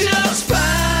 we're just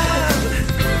fine.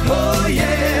 Oh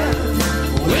yeah,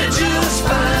 we're just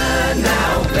fine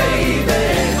now, baby.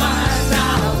 Fine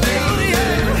now, baby.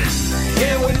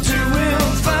 Yeah, we're doing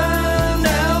fine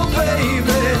now,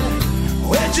 baby.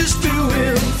 We're just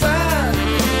doing fine.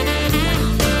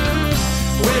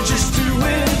 We're just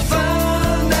doing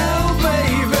fine now,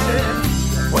 baby.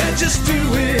 We're just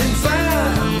doing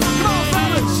fine. Come on,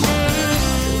 fellas.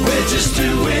 We're just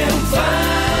doing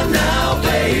fine now,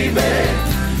 baby.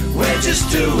 We're just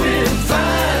doing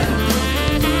fine.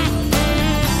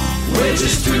 We're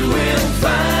just doing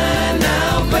fine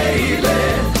now, baby.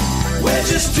 We're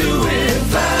just doing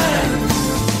fine.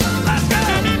 Let's go.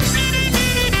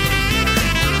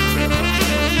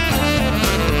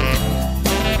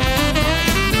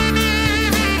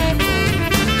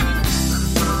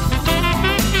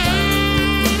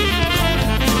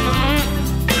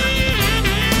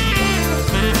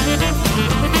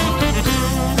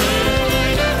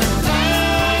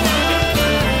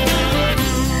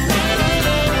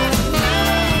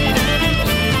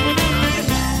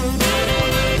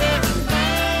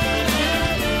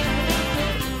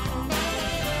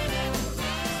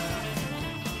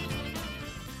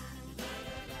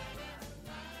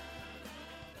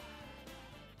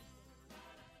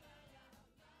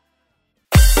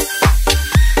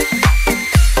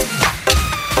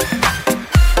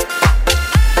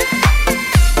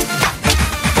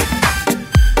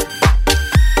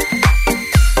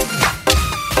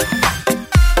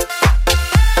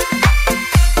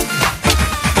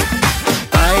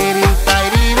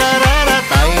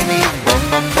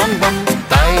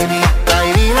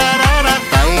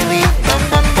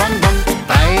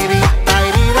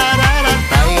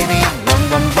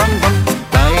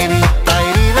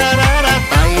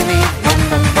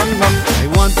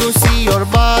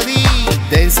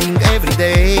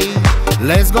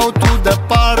 Let's go to the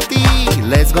party,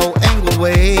 let's go and good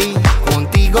way.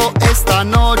 Contigo esta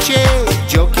noche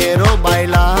yo quiero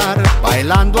bailar.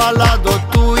 Bailando al lado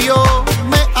tuyo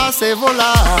me hace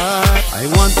volar. I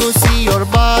want to see your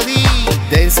body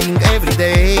dancing every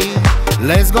day.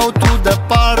 Let's go to the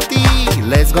party,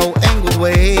 let's go and good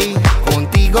way.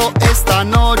 Contigo esta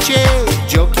noche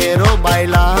yo quiero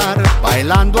bailar.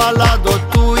 Bailando al lado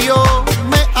tuyo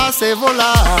me hace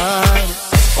volar.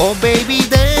 Oh baby,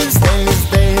 dance, dance,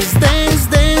 dance, dance,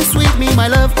 dance with me, my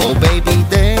love. Oh baby,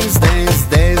 dance, dance,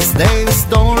 dance, dance,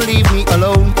 don't leave me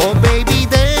alone. Oh baby,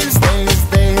 dance, dance,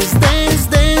 dance, dance,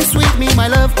 dance with me, my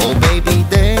love. Oh baby,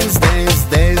 dance, dance,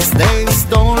 dance, dance,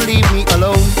 don't leave me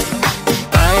alone.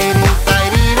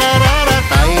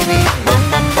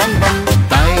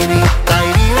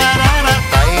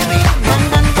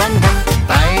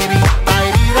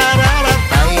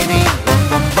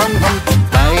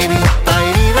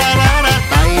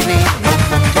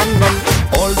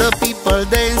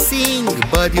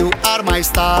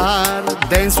 star.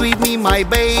 Dance with me, my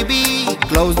baby,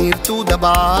 close near to the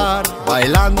bar.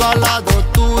 Bailando al lado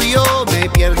tuyo, me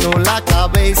pierdo la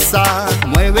cabeza.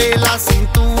 Mueve la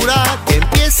cintura, que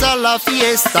empieza la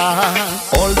fiesta.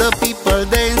 All the people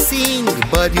dancing,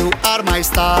 but you are my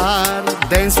star.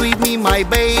 Dance with me, my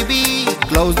baby,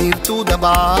 close near to the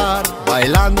bar.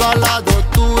 Bailando al lado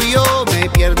tuyo, me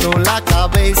pierdo la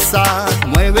cabeza.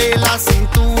 Mueve la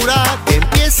cintura, que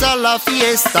empieza la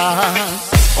fiesta.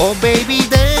 Oh baby,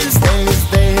 dance, dance,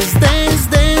 dance, dance,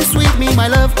 dance with me, my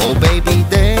love. Oh baby,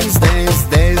 dance, dance,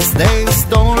 dance, dance,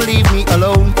 don't leave me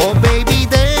alone. Oh baby,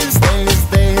 dance, dance,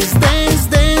 dance, dance,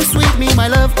 dance with me, my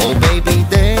love. Oh baby,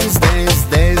 dance, dance,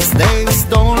 dance, dance,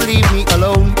 don't leave me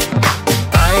alone.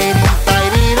 Tairi,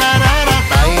 tairi, ra, ra, ra,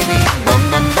 tairi, bum,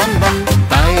 bum, bum, bum.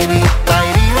 Tairi,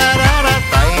 tairi, ra, ra, ra,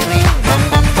 tairi, bum,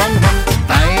 bum, bum, bum.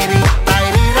 Tairi,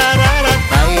 tairi, ra, ra, ra,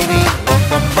 tairi, bum,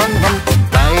 bum, bum, bum.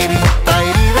 Tairi,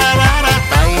 tairi, ra, ra, ra,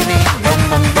 tairi, bum,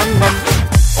 bum, bum, bum.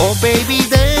 Oh baby,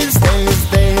 dance, dance,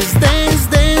 dance, dance,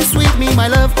 dance with me, my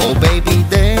love. Oh baby,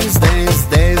 dance, dance,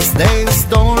 dance, dance,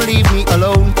 don't leave me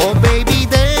alone. Oh baby,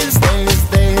 dance, dance,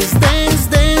 dance, dance,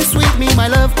 dance with me, my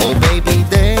love. Oh baby,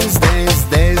 dance, dance,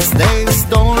 dance, dance,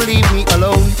 don't leave me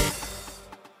alone.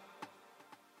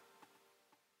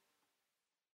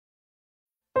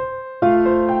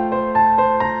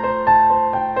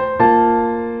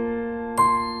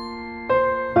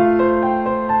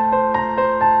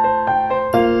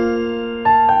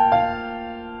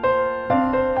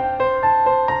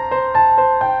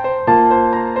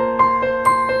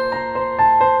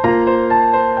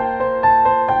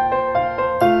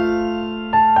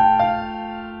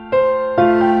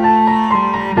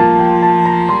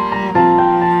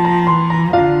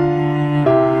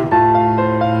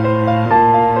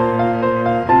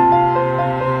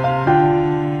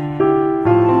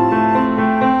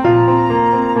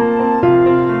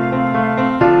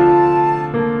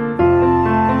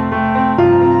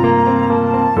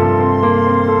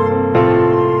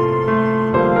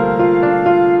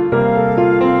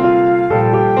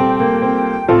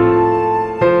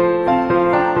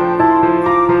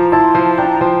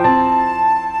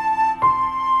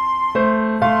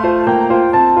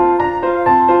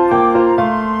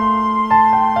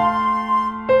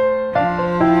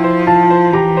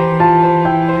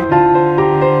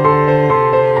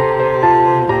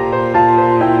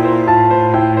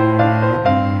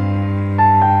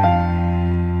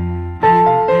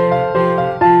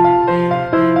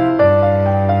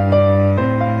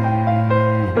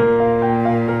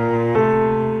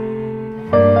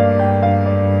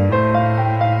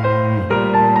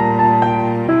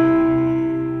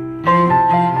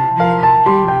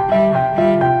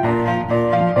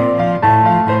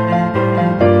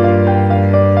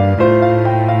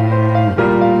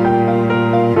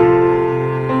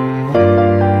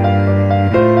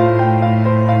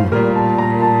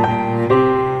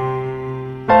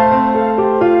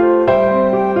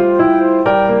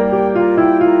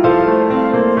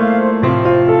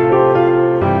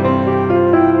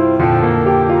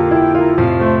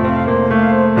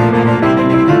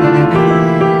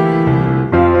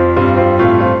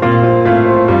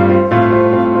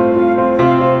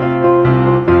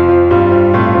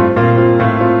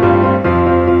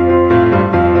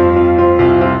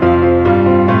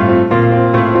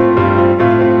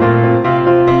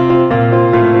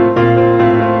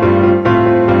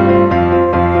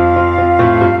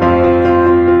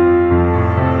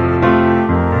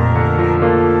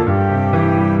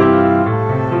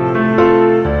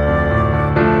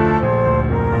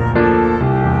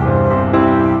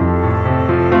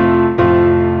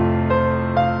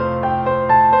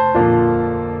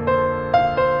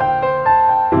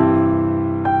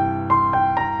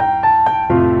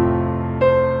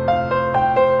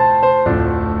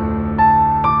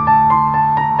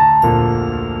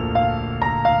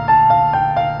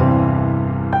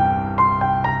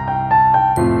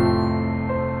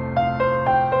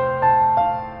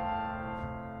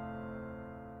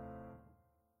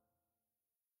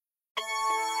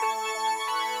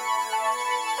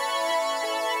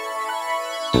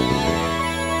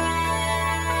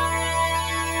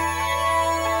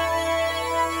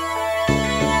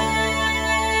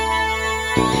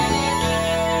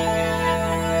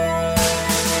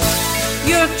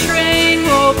 Your train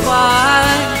rolled by,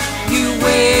 you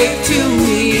waved to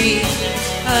me,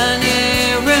 an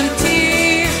errant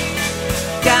tear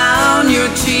down your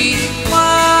cheek. Why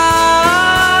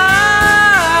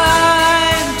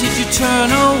did you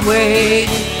turn away?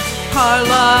 Our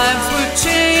lives were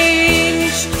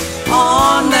changed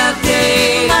on that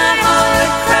day. My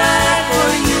heart cried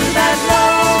for you, that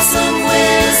lonesome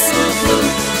whistle blew.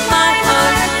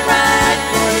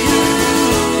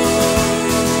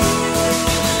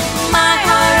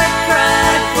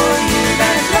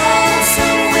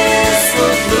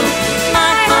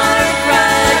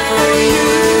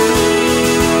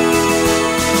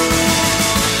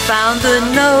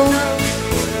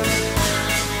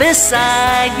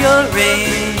 beside your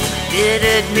ring, did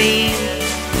it mean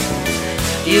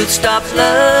you'd stop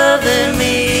loving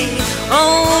me?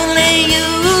 Only you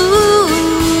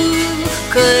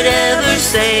could ever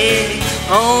say,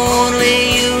 only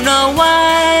you know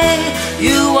why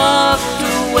you walked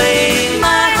away.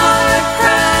 My heart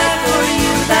cried for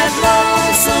you, that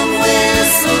lonesome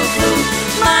whistle blew.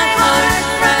 My heart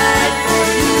cried for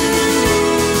you.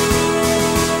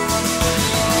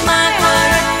 My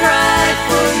heart cried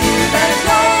for you, that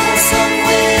lonesome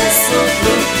whistle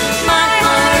blew. My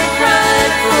heart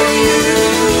cried for you.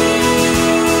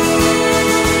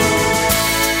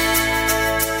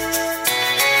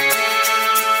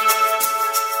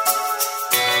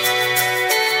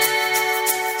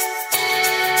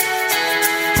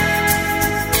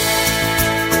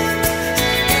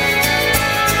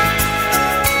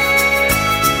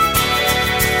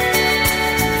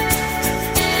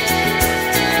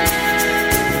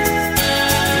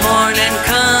 Morning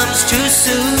comes too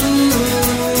soon.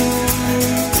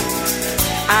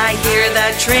 I hear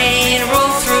that train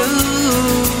roll through.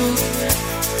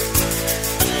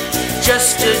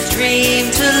 Just a dream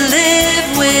to live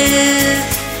with,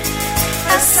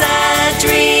 a sad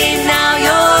dream, now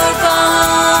you're gone.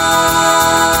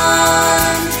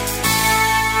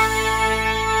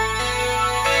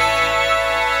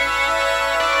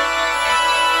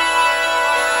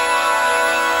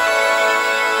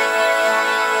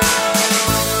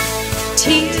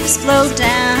 Tears flow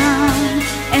down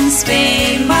and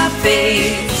stain my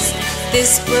face.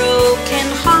 This broken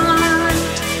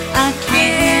heart I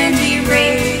can't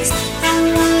erase. I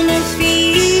wanna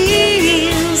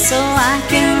feel so I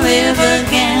can live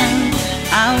again.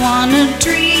 I wanna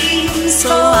dream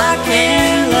so I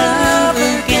can love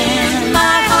again.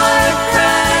 My heart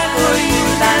cried for you,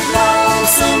 that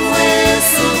lonesome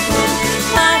whistle blew.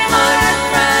 My heart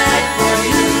cried for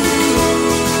you.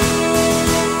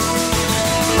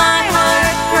 My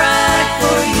heart cried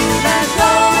for you, that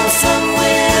lonesome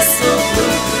whistle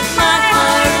blew. My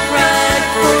heart cried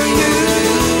for you.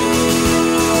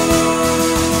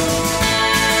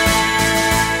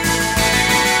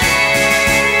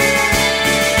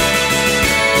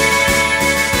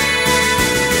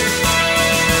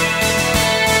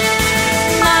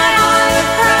 My heart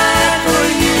cried for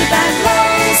you, that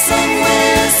lonesome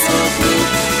whistle blew.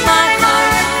 My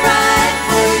heart cried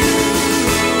for you.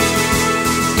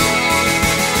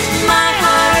 My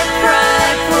heart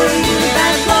cried for you,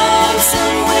 that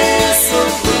lonesome whistle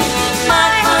blew. My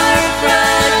heart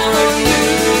cried for you.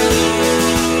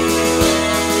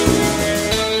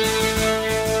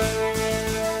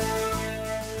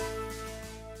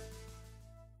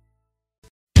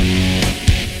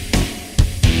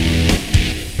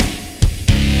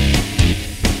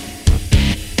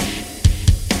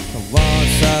 I want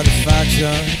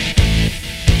satisfaction,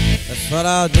 that's what I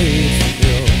need from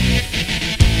you.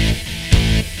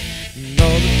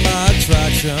 Know that my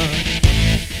attraction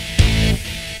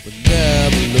will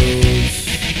never lose.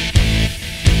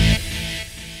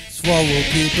 It's what will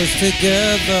keep us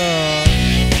together.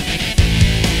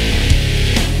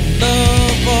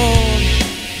 Love won't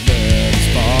let us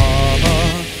part.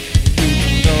 You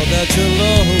can know that you'll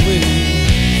always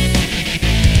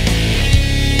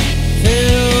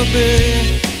feel me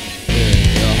in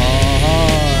your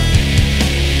heart.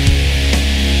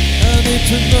 I need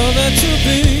to know that you'll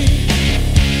be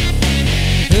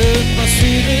in my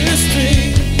sweetest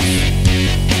dreams.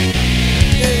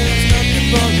 There's nothing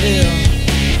but here,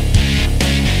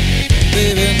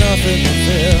 baby, nothing to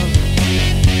fear.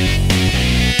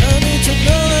 I need to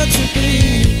know that you'll be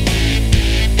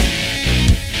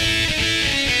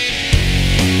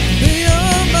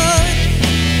all mine.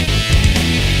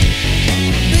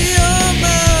 Be all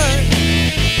mine.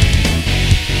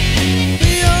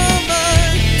 Be all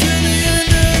mine till the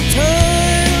end of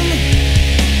time.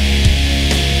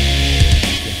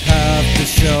 You have to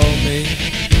show me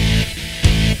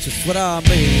just what I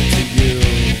mean to you.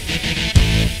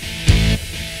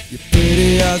 You're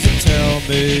pretty as you tell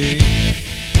me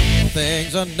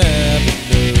things I never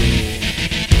knew.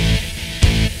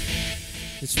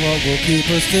 It's what will keep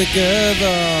us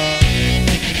together.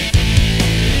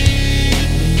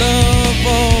 Love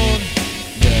won't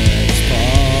let us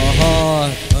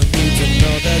part. I need to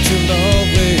know that you'll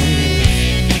always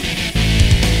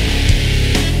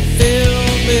feel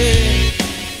me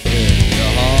in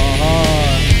your heart.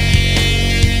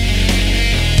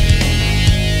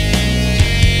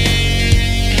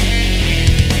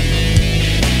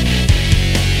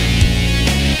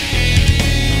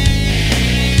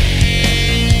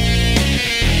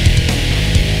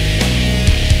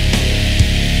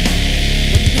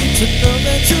 I need to know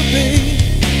that you'll be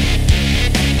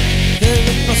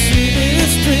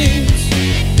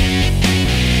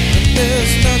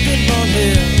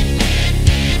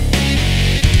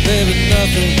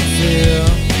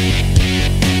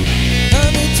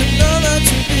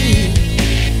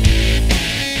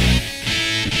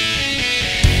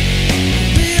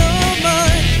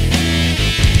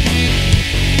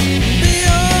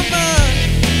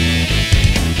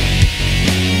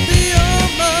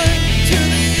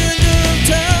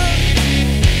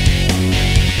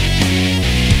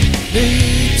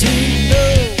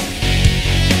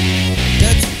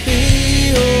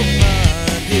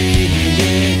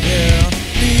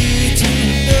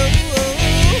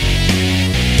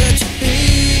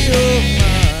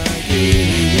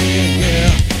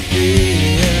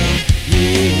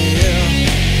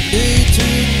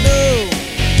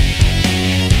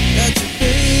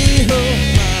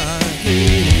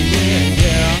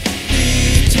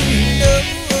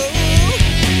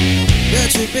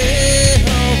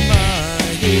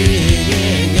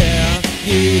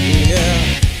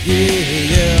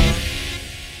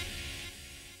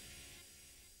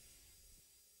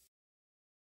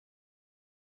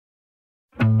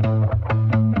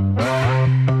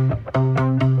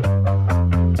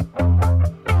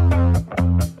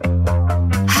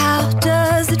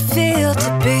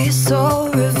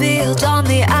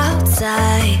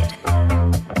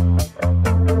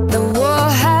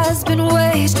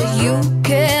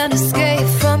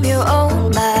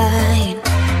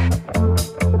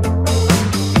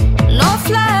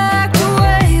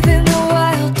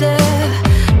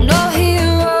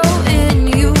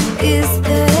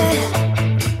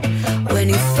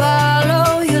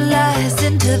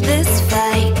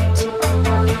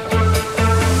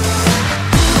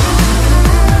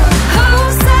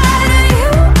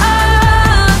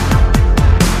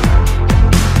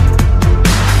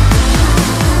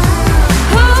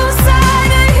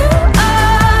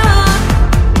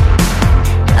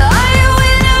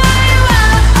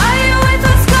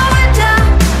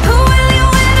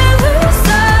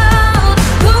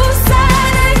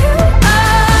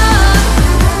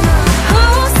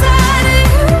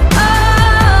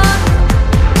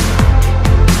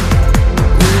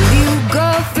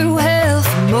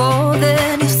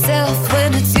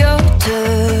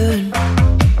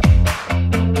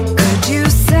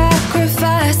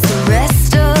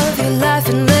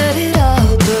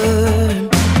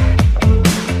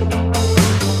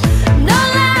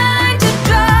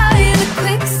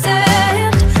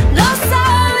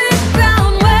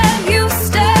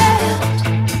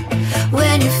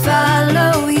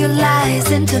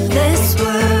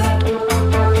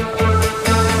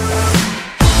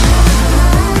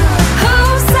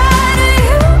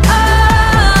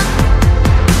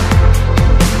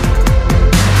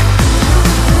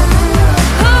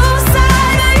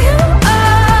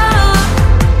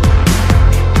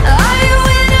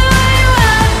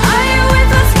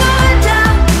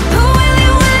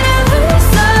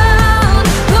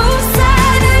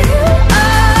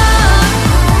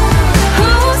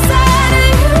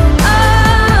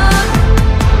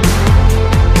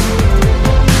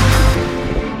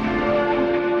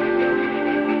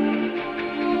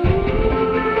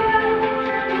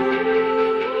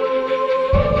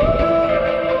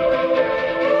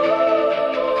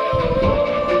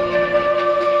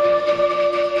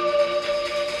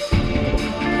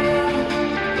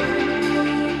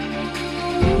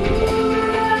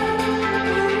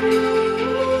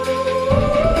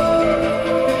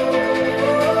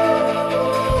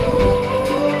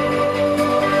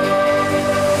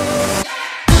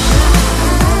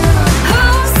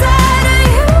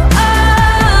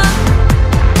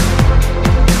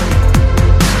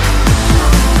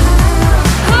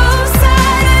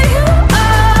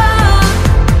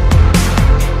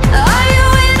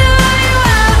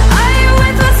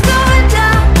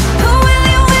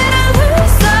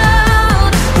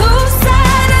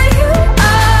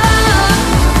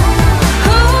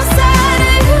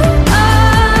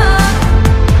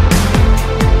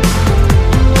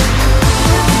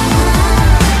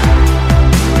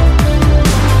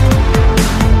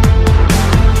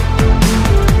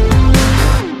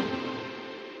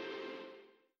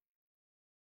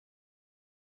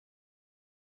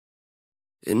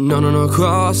E no, non ho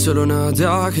qua, solo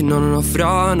nada, che no, non ho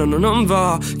fra, no, non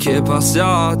va. Che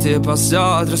passate, tra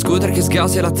scooter che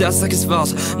sgasi e la testa che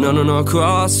sfasa. No, non ho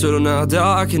qua, solo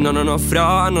nada, che no, non ho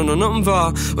fra, no, non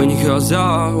va. Ogni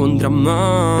cosa un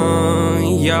dramma,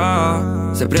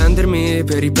 yeah. Sai prendermi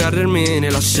per riperdermi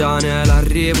nella scena e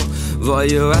l'arrivo.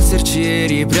 Voglio esserci,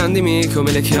 riprendimi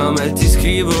come le chiama e ti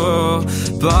scrivo.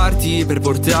 Parti per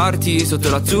portarti sotto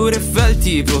la Tour Eiffel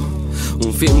tipo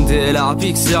un film della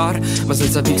Pixar, ma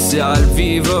senza pixel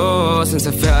vivo, senza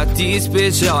effetti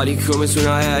speciali, come su un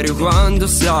aereo quando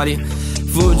sali.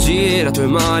 Fuggi dai tuoi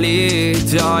mali,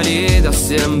 tali da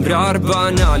sembrar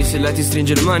banali. Se lei ti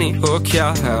stringe le mani,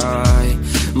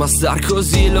 ok, ma star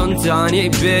così lontani,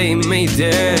 baby,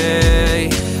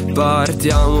 mayday.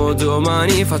 Partiamo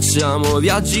domani, facciamo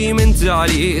viaggi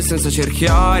mentali senza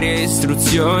cercare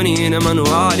istruzioni nei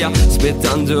manuali,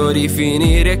 aspettando di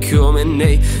finire come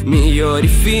nei migliori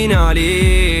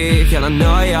finali. Che la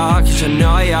noia, che c'è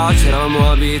noia,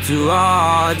 c'eravamo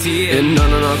abituati. E no,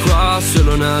 non ho qua,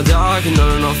 solo nada, che no,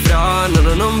 non ho fra,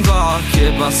 no, non va.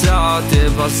 Che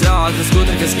passate,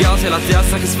 scooter che schiasa e la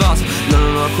testa che sfasa. No,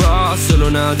 non ho qua, solo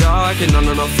nada, che no,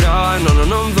 non ho fra, no,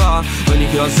 non va. Ogni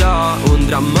cosa un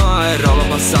dramma e roba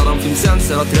passata, un film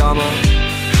senza la trama.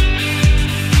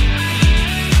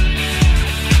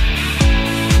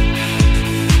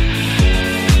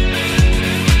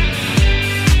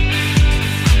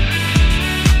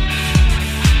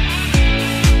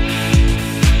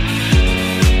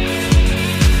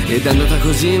 Ed è andata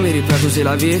così, mi ripeto così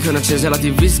la via, con accesa la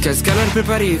TV, Sky Scanner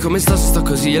prepari, come sto se sto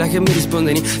così, lei che mi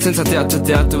risponde senza tetto a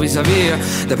tetto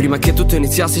vis-à-vis. Da prima che tutto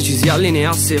iniziasse ci si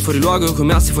allineasse, fuori luogo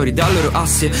come assi, fuori dal loro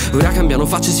asse. Ora cambiano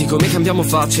facce, sì come cambiamo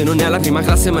facce, non è la prima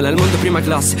classe ma è il mondo prima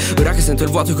classe. Ora che sento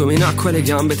il vuoto come in acqua e le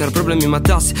gambe, tra problemi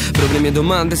matasse, problemi e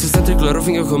domande, se sento il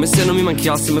clorofingo come se non mi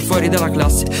manchiasse. Ma fuori dalla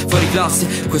classe, fuori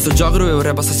classe, questo gioco dove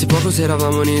vorrei bastasse poco, se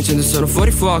eravamo in incendio sono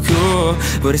fuori fuoco.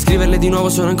 Vorrei scriverle di nuovo,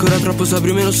 sono ancora troppo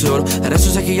sobrio, meno solo.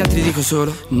 Adesso sai che gli altri dico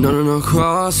solo no, non ho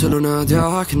qua, solo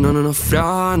nada, che no, non ho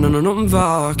fra, no, non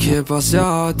va. Che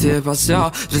passate,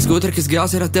 tre scooter che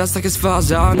sgasa e la testa che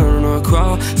sfasa. No, non ho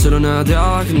qua, solo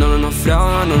nada, che no, non ho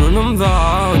fra, no, non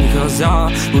va. Ogni cosa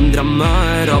un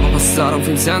dramma e roba passata, un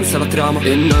film senza la trama.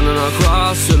 E no, non ho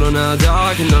qua, solo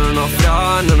nada, che no, non ho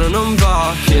fra, no, non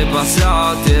va. Che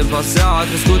passate, tre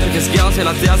scooter che sgasa e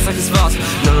la testa che sfasa.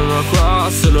 No, non ho qua,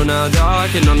 solo nada,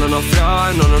 che no, non ho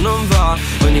fra, no, non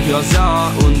va. Ogni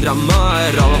cosa un dramma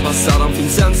e roba passata, un film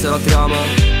senza la trama.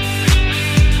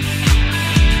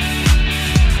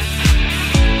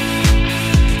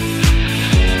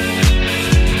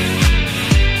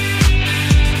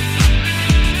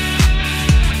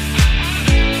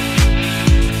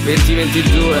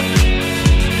 (2022)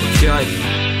 ok.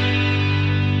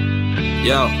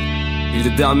 Yo,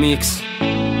 il The Mix.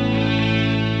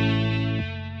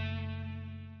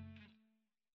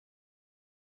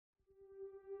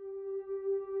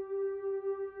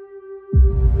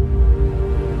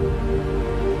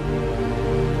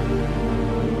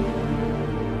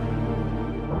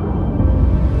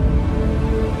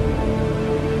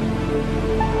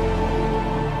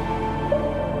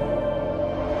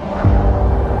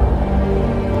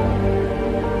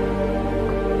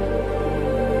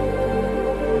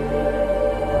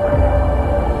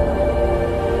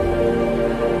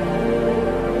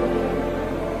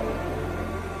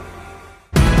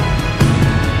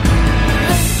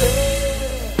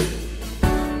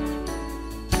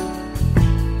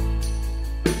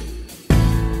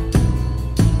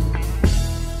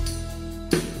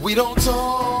 We don't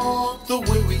talk the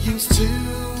way we used to.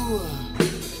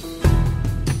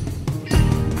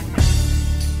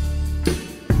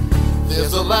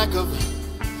 There's a lack of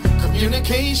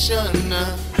communication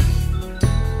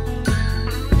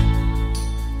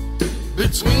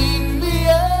between me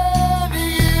and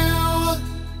you.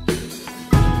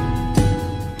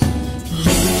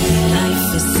 Living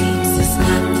life, it seems, is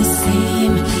not the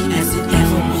same as it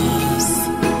ever was.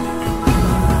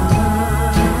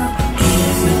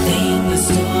 Everything is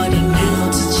starting now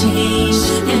to change,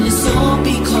 and it's all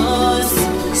because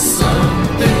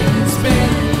something's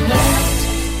been left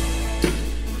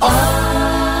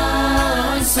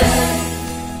unsaid.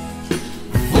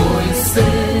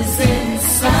 Voices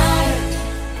inside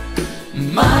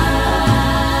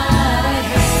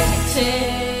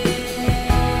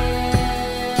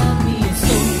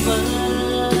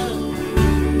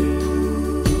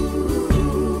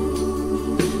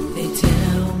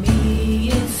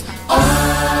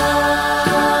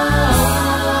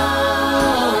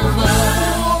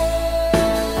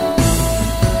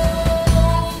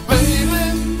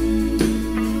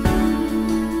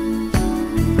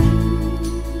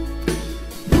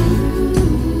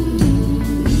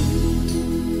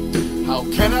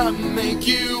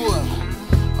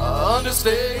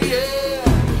understand.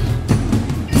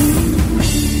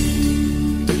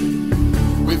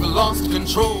 We've lost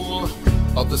control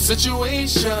of the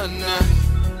situation.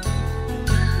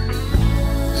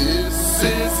 This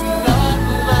is not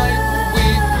like we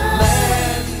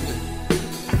planned.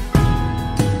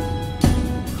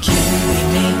 Can we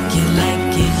make it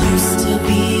like it used to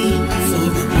be for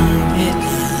a moment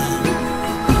now?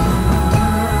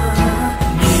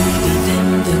 Maybe then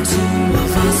the two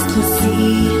of us could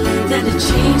see that it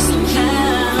changed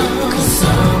somehow. 'Cause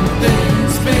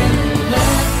something's been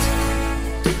left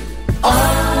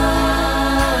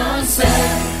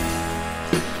unsaid.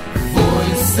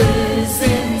 Voices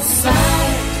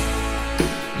inside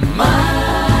my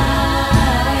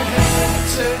head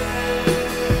tell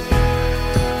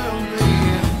me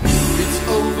it's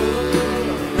over.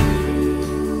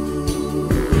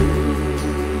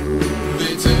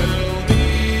 They tell me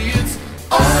it's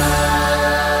over.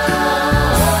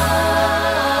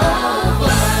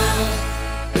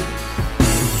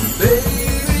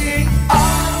 Baby, I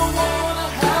don't wanna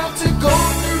have to go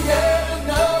through yet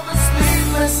another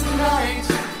sleepless night.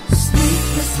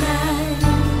 Sleepless night.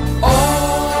 Oh,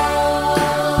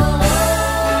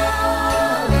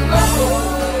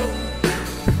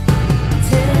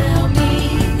 Tell me,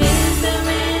 is there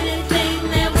anything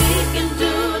that we can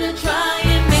do to try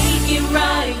and make it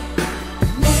right?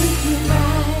 Make it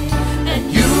right. And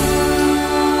you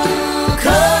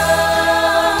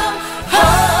come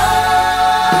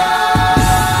home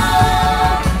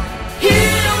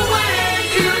here where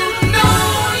you know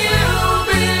you'll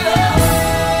be loved.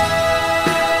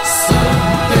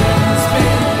 Something's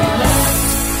been left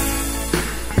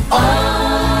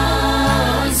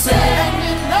unsaid. and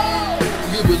you know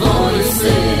you belong to me.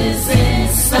 Voices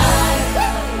inside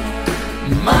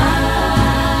my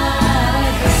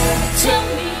head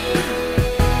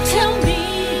Tell me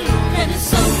that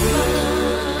it's over.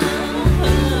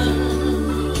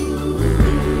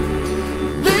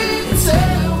 They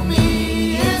tell me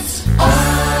it's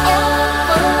over.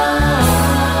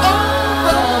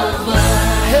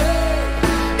 Hey,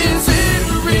 is it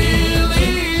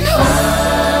really over?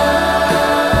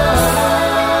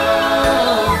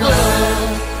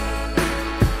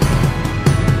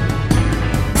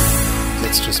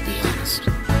 Let's just be honest.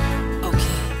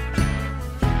 Okay.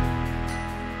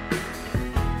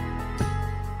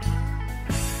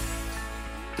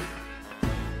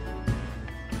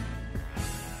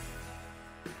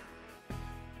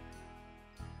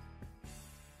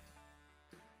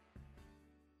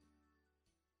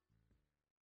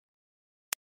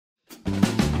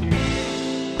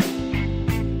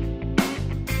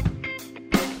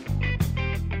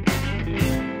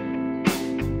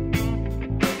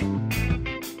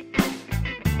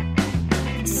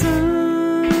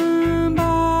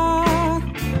 Samba,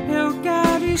 eu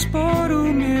quero expor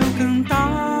o meu cantar,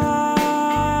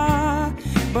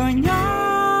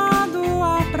 banhado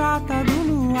a prata do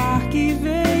luar que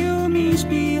veio me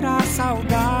inspirar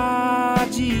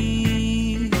saudade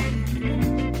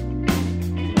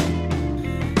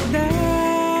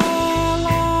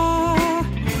dela.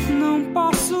 Não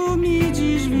posso me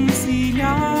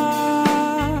desvencilhar.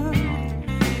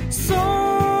 Sou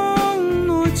um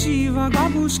notívago a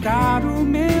buscar o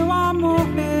meu amor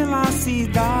pela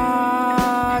cidade.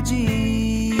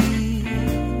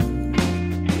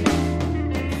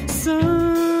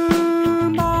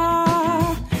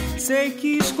 Samba, sei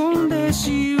que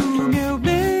escondeste o meu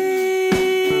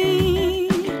bem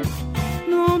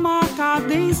numa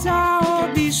cadência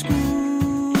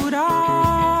obscura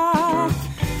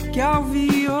que ao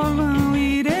violão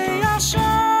irei achar.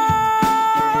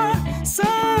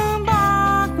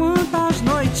 Samba, quantas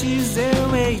noites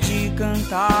eu hei de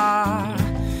cantar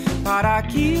para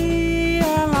que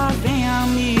ela venha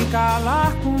me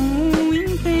calar com um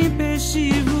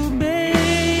intempestivo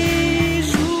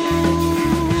beijo.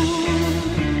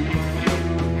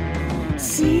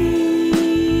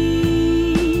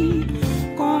 Sim,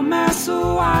 começo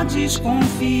a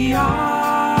desconfiar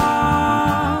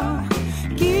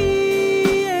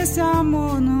que esse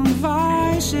amor não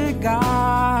vai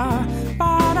chegar,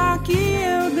 para que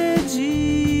eu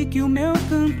dedique o meu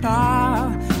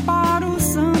cantar para o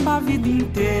samba a vida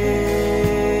inteira,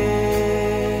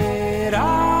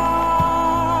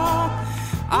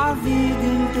 a vida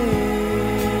inteira.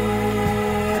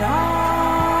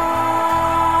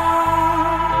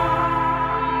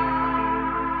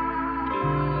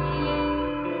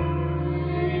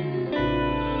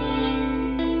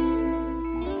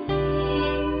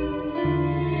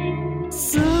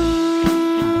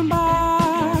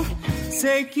 Samba,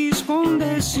 sei que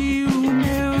escondeste o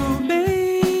meu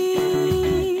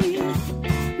bem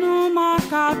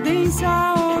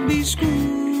cadência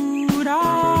obscura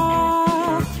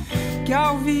que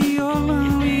ao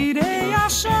violão irei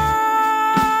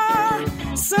achar.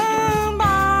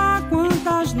 Samba,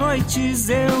 quantas noites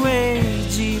eu hei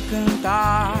de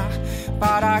cantar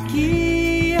para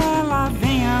que ela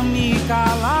venha me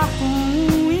calar com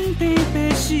um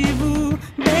intempestivo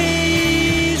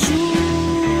beijo.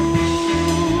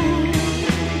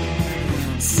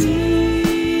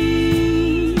 Sim,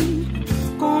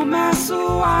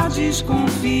 começo a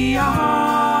desconfiar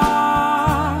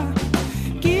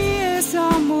que esse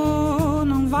amor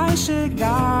não vai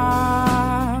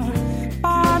chegar,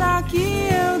 para que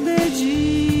eu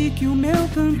dedique o meu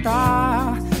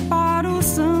cantar para o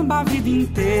samba a vida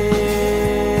inteira,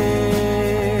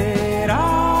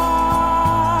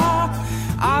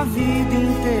 a vida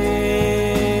inteira,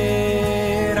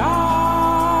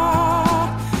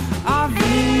 a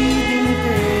vida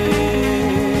inteira.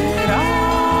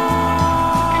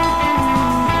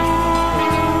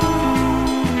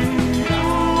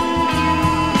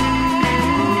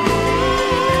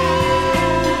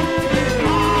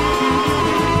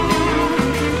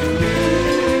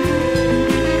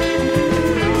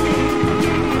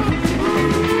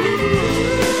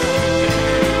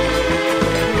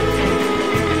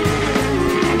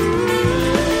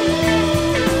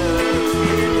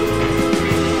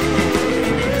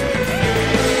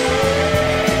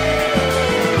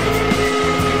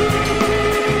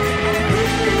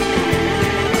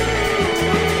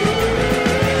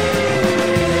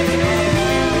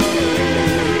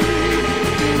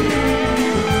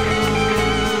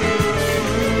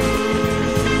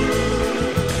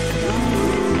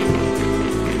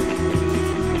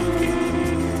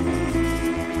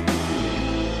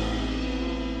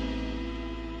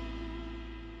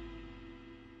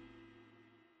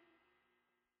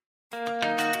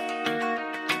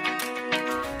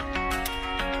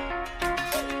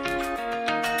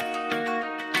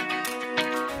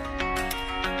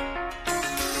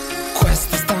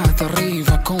 Quest'estate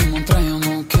arriva come un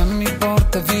treno che mi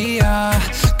porta via.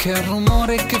 Che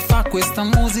rumore che fa questa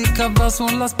musica, va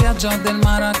sulla spiaggia del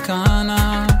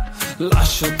Maracana.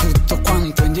 Lascio tutto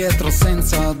quanto indietro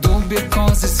senza dubbio e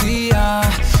così sia.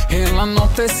 E la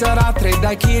notte sarà tra i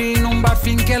daiquiri in un bar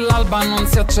finché l'alba non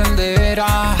si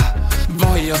accenderà.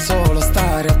 Voglio solo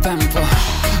stare a tempo,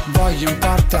 voglio un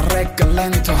parte a regga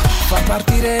lento. Fa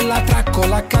partire la tracco,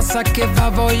 la cassa che va,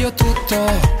 voglio tutto.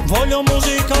 Voglio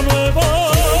musica nuova,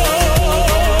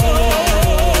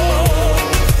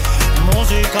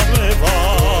 musica nuova,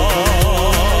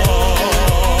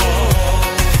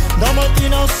 da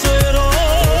mattina a sera.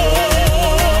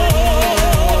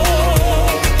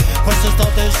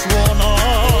 Quest'estate suona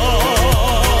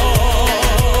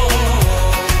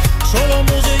solo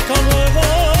musica nuova.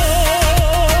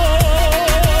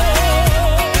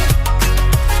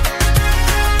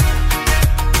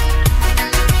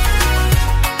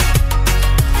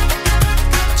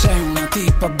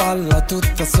 Balla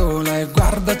tutta sola e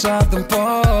guarda già da un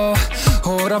po'.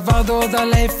 Ora vado da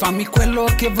lei, fammi quello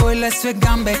che vuoi, le sue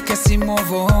gambe che si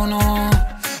muovono.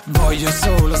 Voglio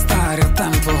solo stare a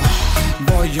tempo,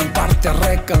 voglio un parte a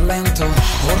regga lento.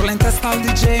 Urla in testa al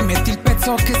DJ, metti il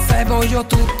pezzo che sai, voglio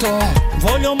tutto.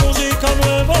 Voglio musica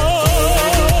nuova,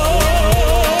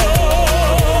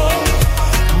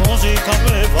 musica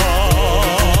nuova,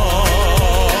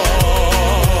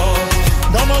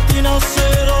 da mattina a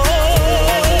sera.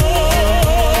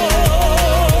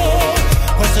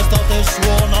 Quest'estate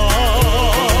suona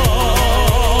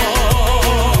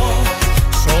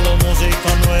solo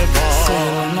musica nuova. Se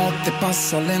la notte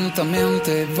passa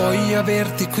lentamente, voglio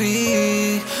averti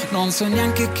qui. Non so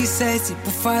neanche chi sei, si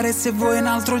può fare se vuoi un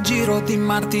altro giro di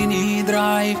Martini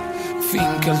Drive.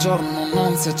 Finché il giorno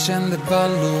non si accende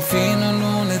ballo fino a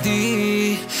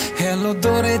lunedì. E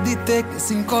l'odore di te che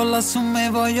si incolla su me,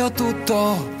 voglio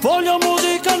tutto. Voglio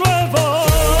musica nuova,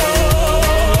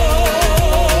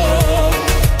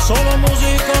 solo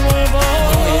musica nuova,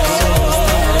 voglio solo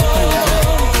stare a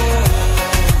tempo,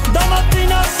 da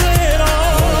mattina a sera.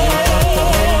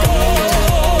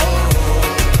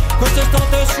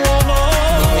 Quest'estate suona,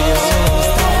 voglio solo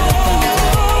stare a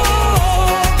tempo,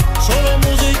 solo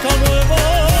musica nuova.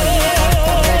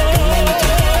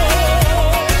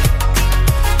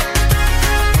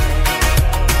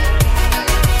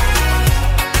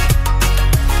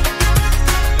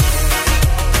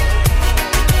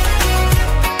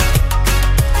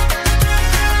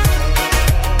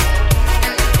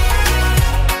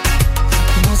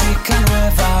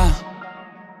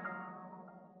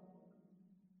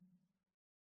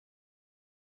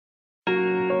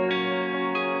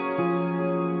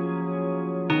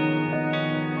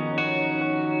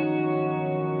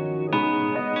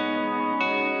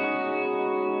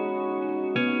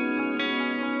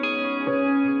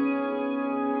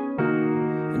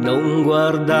 Non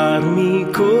guardarmi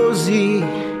così,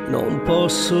 non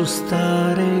posso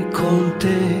stare con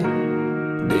te,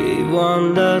 devo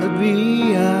andar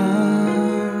via.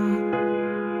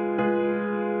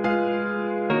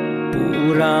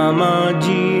 Pura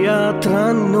magia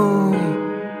tra noi,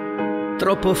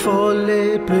 troppo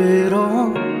folle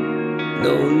però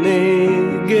non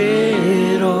negherò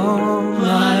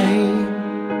mai.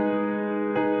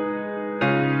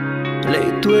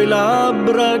 Le tue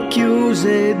labbra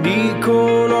chiuse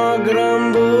dicono a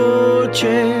gran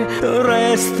voce,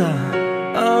 resta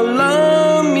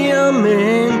alla mia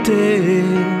mente.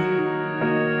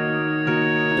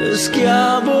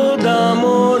 Schiavo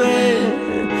d'amore,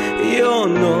 io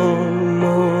non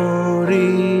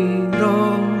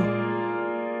morirò.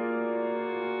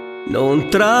 Non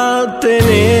trattenermi,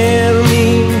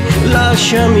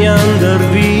 lasciami andar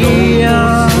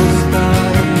via.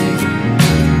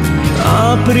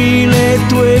 Apri le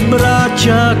tue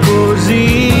braccia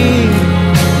così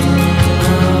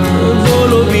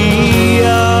volo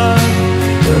via.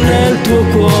 Nel tuo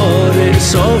cuore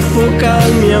soffoca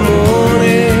il mio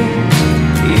amore.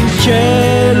 Il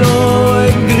cielo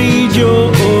è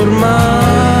grigio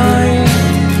ormai.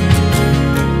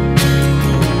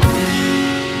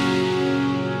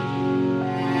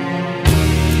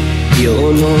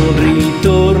 Io non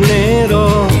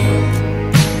ritornerò,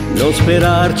 non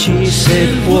sperarci se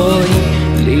puoi,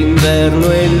 l'inverno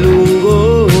è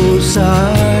lungo,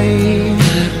 sai.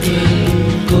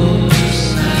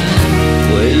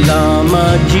 Quella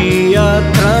magia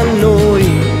tra noi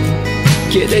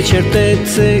chiede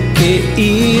certezze che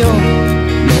io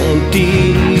non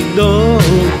ti do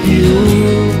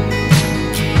più.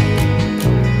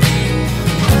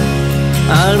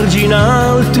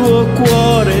 Argina il tuo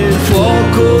cuore, il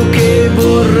fuoco che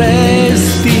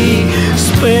vorresti,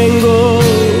 spengo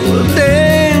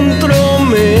dentro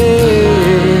me.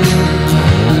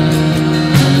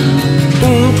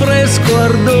 Un fresco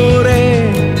ardore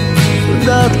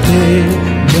da te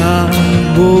già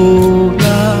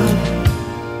vola.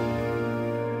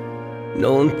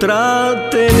 Non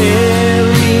trattenermi,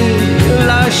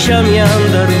 lasciami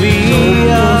andar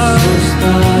via.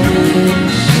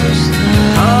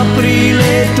 Apri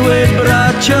le tue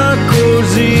braccia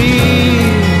così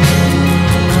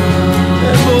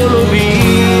e volo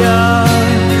via.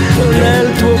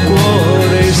 Nel tuo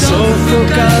cuore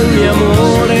soffoca il mio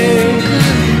amore.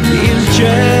 Il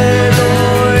cielo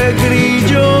è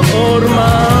grigio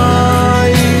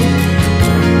ormai.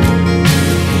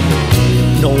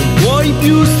 Non puoi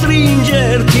più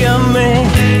stringerti a me,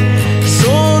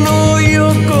 sono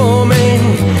io come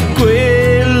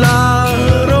quella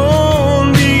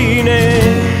rondine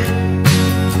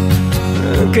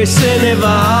che se ne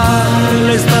va,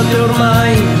 l'estate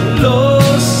ormai lo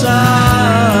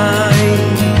sai,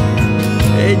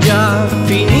 è già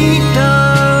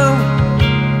finita.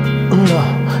 No,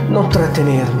 non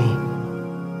trattenermi,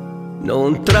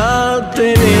 non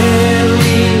trattenermi,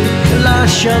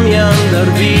 lasciami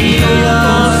andar via.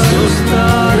 Posso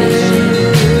stare,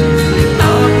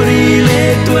 apri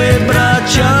le tue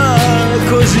braccia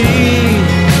così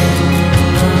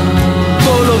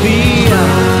volo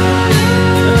via.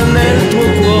 Nel tuo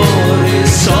cuore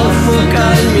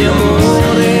soffoca il mio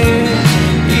amore.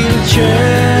 Il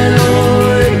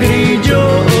cielo è grigio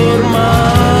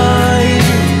ormai.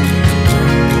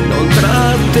 Non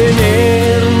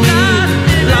trattenermi,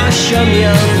 lasciami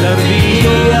andar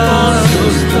via. Posso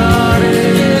stare,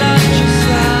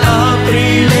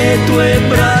 apri le tue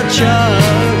braccia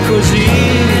così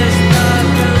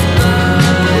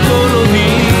volo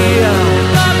via.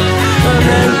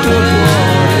 Nel tuo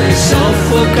cuore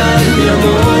soffoca il mio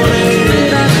amore.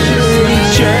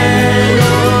 Il cielo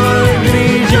è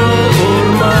grigio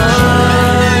ormai.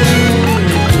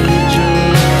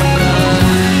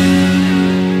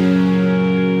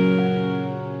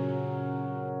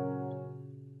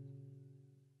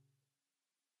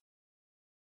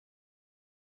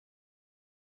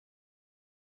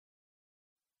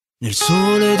 Nel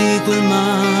sole di quel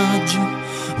maggio,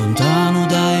 lontano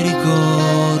dai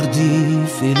ricordi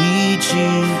felici,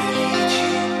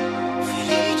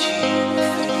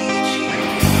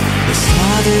 le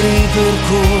strade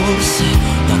ripercorse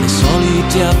dalle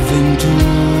solite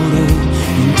avventure,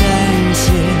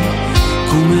 intense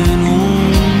come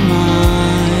non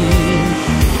mai.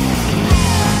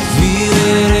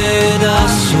 Vivere da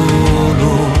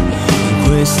solo in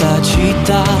questa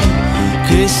città,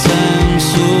 che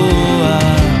senso ha?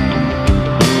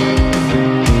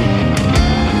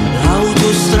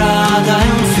 L'autostrada è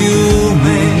un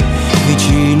fiume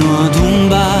vicino ad un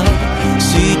bar,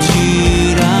 si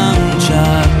gira un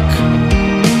jack.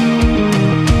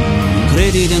 Non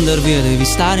credi di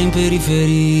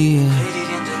periferia.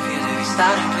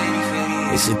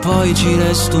 E se poi ci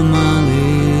resto male,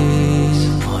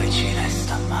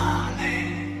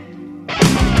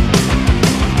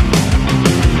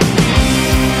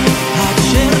 a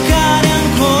cercare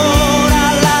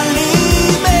ancora la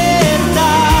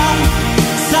libertà,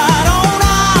 sarò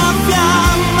una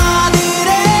fiamma di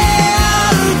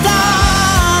realtà,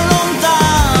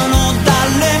 lontano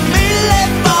dalle mille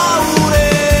paure,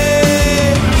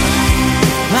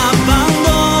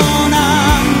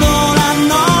 abbandonando la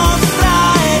nostra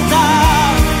età,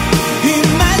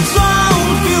 in mezzo a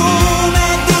un fiume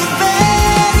di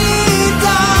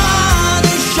verità,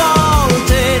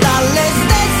 disciolte dalle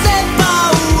stesse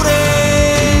paure.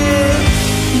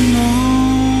 No,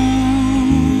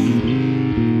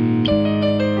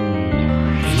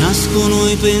 nascono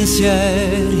i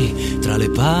pensieri tra le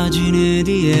pagine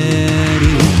di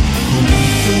ieri,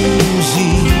 confusi.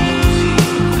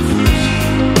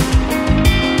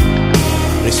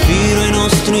 Respiro i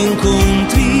nostri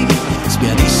incontri,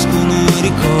 sbiadiscono i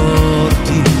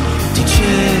ricordi, ti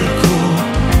cerco,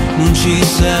 non ci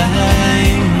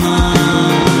sei mai.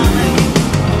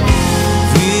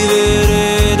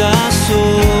 Vivere da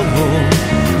solo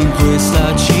in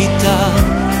questa città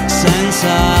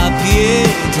senza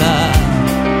pietà.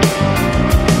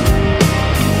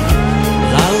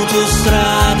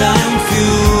 L'autostrada è un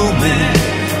fiume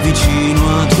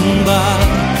vicino ad un bar,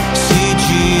 si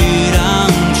gira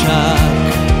un ciak.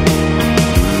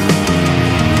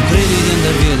 Credi di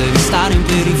andar via, devi stare in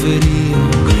periferia.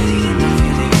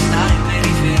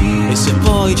 E se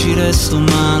poi ci resto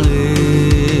male,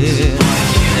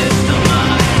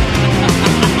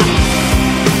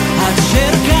 a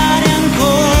cercare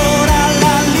ancora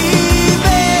la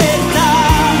libertà,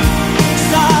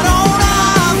 sarò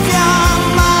una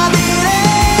fiamma di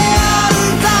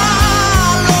realtà,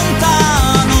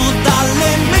 lontano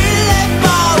dalle mille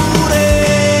paure,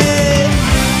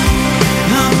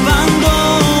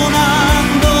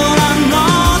 abbandonando la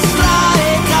nostra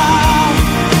età,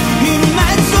 in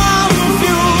mezzo a un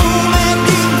fiume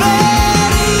di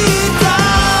verità,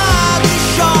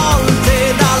 disciolte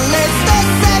dalle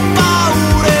stesse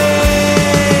paure.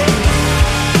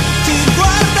 Ti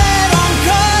guarderò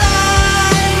ancora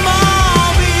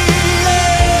immobile,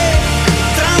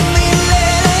 tra mille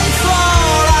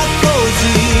lenzuola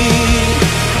così,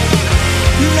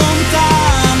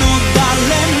 lontano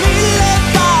dalle mille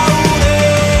paure.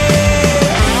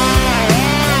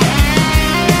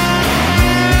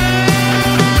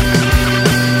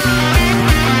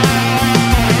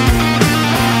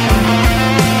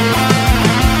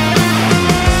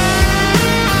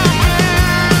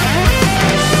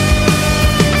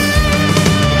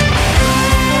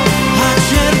 A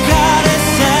cercare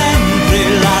sempre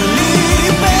la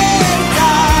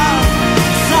libertà,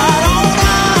 sarò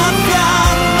una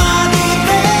fiamma di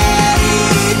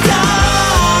verità,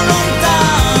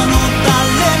 lontano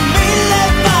dalle mille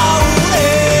paure.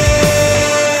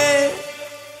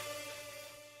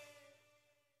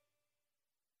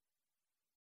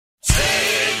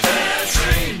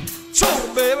 So,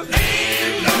 baby,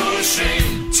 ain't no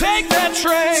shame. Take that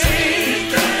train.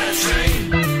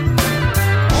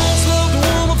 Once loved a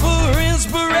woman for her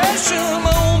inspiration,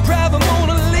 my own private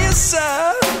Mona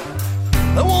Lisa.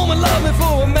 The woman loved me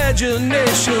for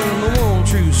imagination, the one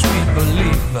true sweet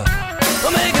believer.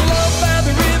 I'm making love by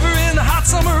the river in the hot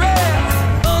summer air,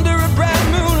 under a bright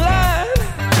moonlight.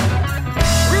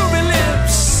 Ruby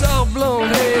lips, soft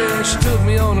blonde hair, she took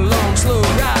me on a long slow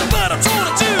ride, but I told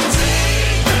her to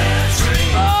take that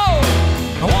train. Oh,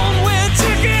 a one-way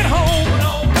ticket home.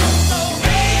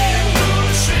 Ain't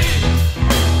no shame.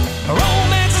 Her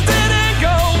romance is dead and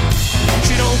gone.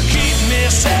 She don't keep me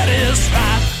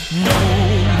satisfied no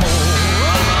more. Oh,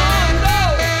 no.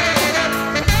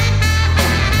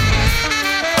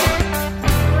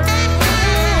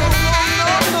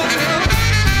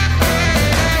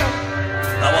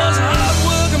 I was a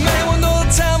hard-working man with no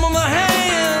time on my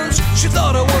hands. She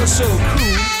thought I was so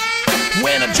cool.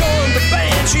 When I joined the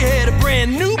band, she had a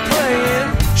brand new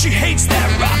plan. She hates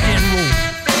that rock and roll.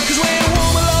 'Cause when a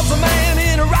woman loves a man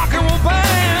in a rock and roll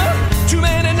band, too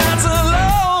many nights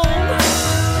alone.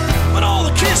 When all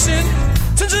the kissing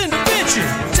turns into bitching,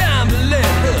 time to let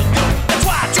her go. That's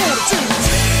why I told her to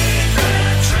take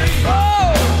that train. Oh,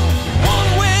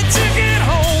 one-way ticket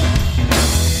home.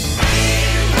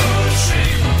 Ain't no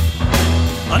shame.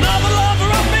 Another lover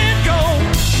up and gone.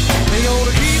 They ought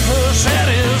to keep her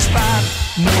satisfied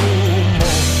no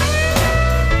more.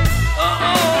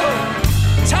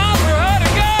 Time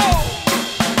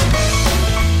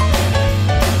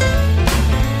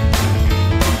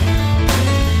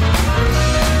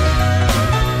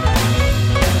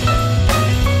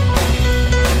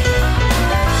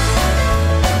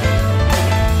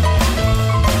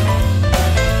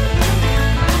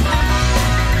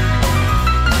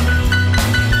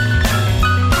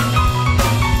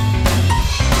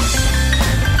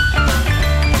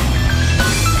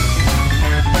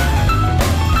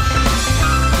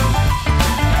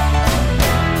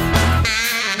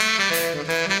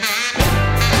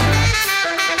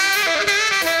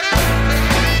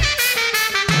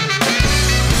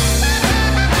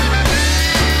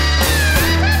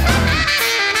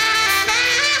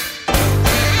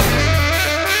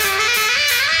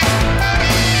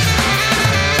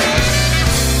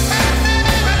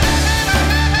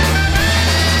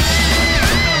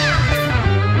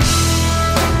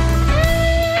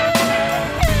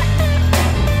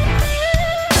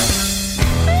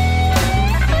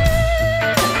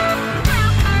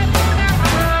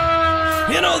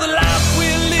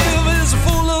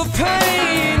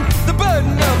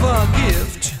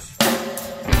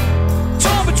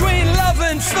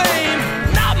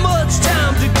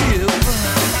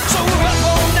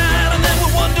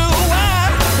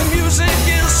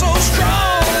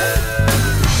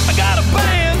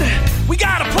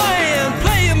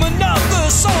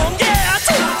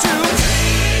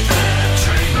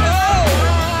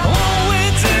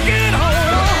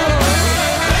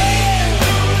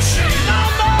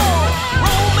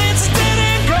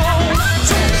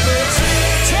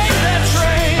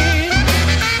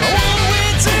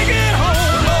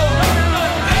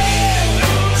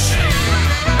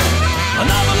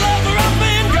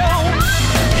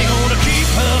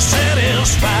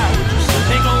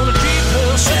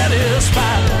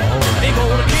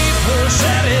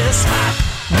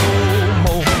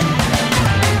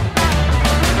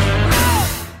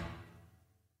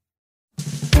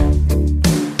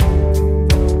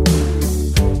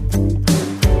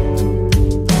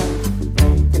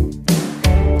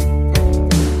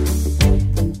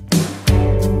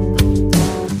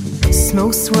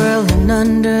Smoke swirling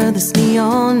under this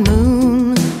neon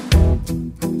moon.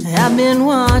 I've been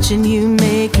watching you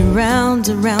make your rounds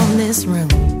around this room.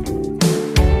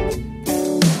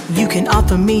 You can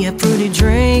offer me a fruity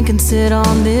drink and sit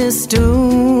on this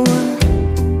stool,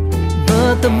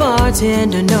 but the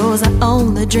bartender knows I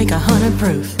only drink 100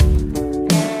 proof.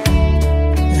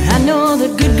 I know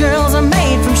that good girls are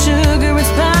made from sugar and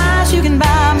spice. You can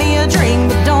buy me a drink,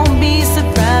 but don't be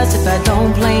surprised if I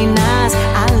don't play nice.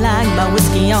 I like my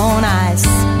whiskey on ice.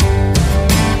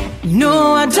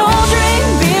 No, I don't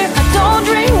drink beer, I don't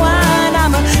drink wine.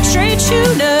 I'm a straight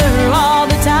shooter all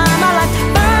the time. I like to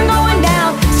burn going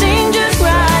down, sing just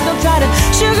right. Don't try to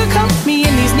sugarcoat me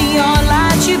in these neon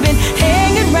lights. You've been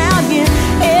hanging around here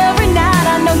every night.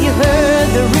 I know you heard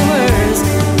the rumors.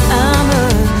 I'm a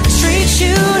straight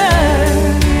shooter,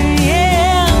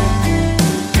 yeah.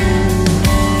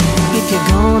 If you're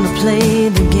gonna play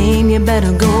the game, you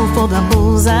better go for the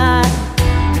bullseye.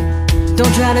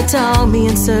 Don't try to talk me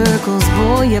in circles,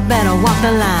 boy, you better walk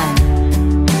the line.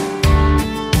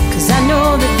 Cause I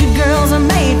know that good girls are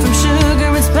made from sugar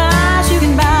and spice. You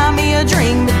can buy me a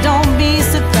drink, but don't be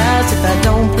surprised if I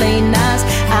don't play nice.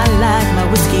 I like my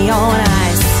whiskey on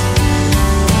ice.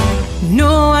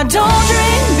 No, I don't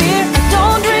drink beer, I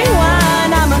don't drink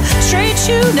wine. I'm a straight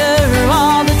shooter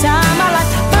all the time. I like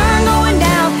to burn going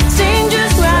down, sing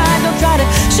just right. Don't try to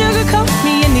sugarcoat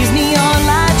me in these neon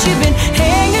lights. You've been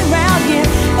hanging around here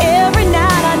every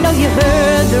night. I know you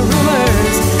heard the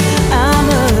rumors. I'm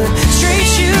a straight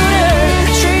shooter,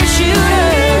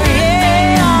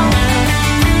 yeah.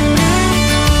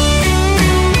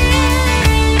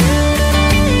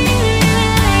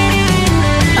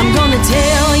 I'm gonna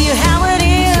tell you how it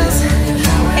is,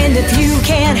 and if you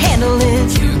can't handle it,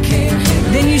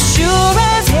 then you sure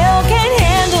as hell can't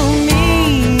handle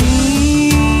me.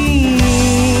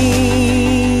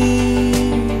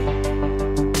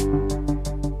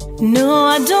 No,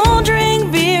 I don't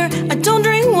drink beer, I don't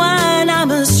drink wine.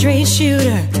 I'm a straight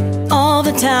shooter all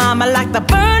the time. I like the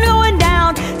burn going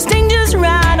down, sting just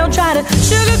right. Don't try to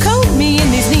sugarcoat me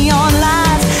in these neon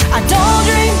lights. I don't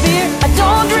drink beer, I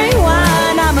don't drink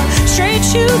wine. I'm a straight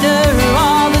shooter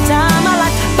all the time. I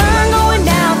like the burn going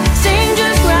down, sting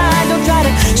just right. Don't try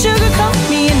to sugarcoat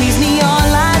me in these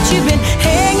neon lights. You've been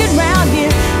hanging around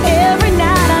here every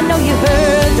night. I know you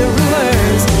heard the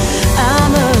rumors.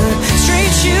 I'm a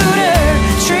straight shooter,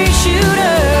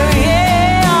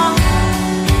 yeah.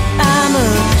 I'm a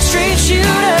straight shooter,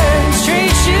 yeah.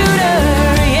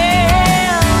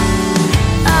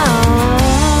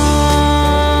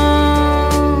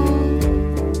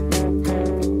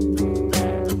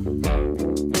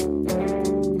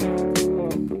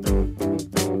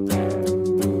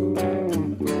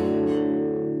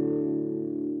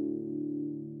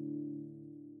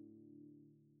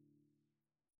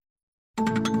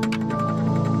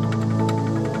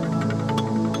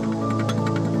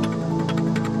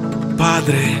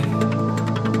 Padre,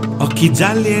 occhi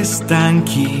gialli e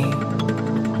stanchi,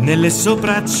 nelle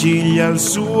sopracciglia il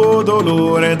suo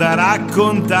dolore da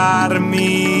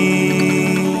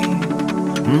raccontarmi.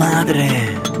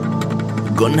 Madre,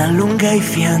 gonna lunga ai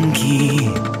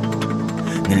fianchi,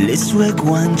 nelle sue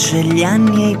guance gli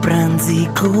anni e i pranzi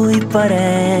coi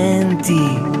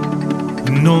parenti.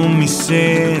 Non mi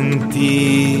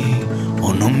senti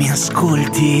o non mi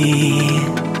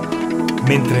ascolti?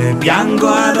 Mentre piango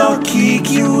ad occhi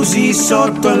chiusi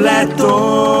sotto il letto.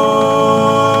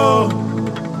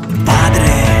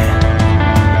 Padre,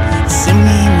 se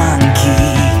mi manchi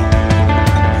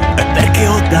è perché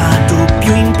ho dato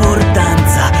più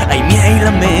importanza ai miei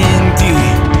lamenti.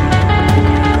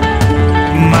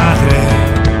 Madre,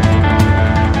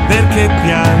 perché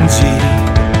piangi?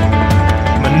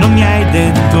 Ma non mi hai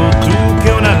detto tu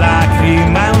che una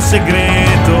lacrima è un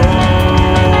segreto.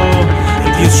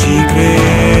 Io ci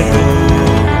credo,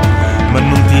 ma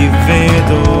non ti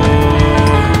vedo.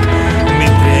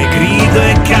 Mentre grido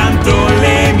e canto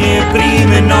le mie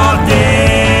prime note.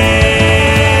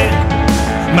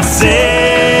 Ma se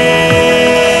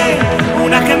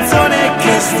una canzone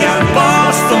che stia al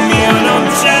posto mio non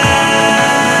c'è,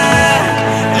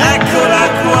 eccola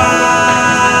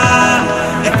qua,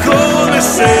 è come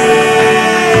se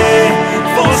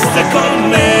foste con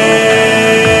me.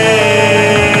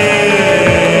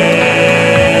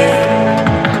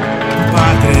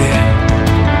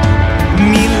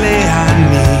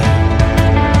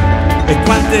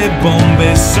 Quante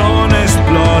bombe sono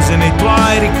esplose nei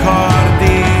tuoi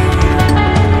ricordi.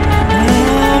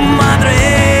 Oh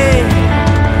madre,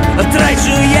 tra i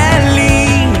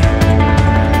gioielli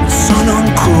sono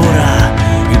ancora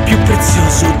il più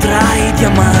prezioso tra i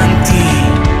diamanti.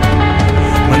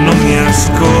 Ma non mi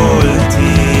ascolti.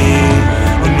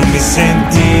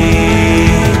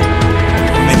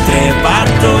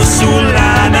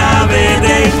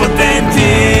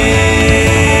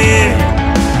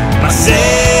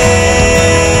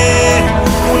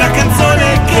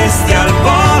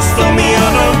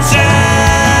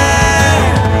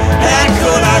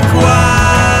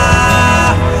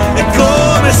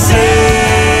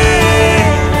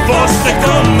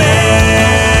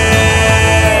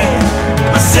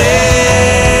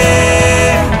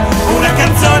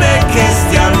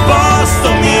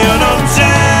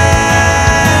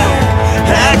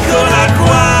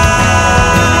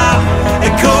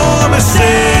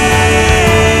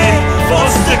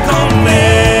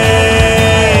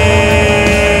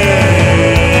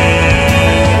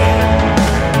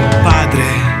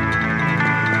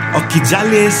 occhi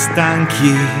gialli e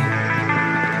stanchi,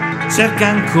 cerca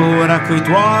ancora coi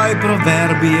tuoi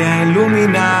proverbi a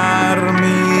illuminarmi.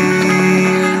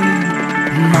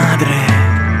 Madre,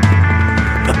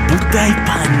 butta i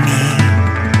panni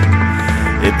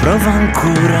e prova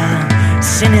ancora,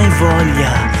 se ne hai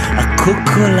voglia, a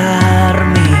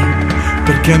coccolarmi.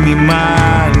 Perché mi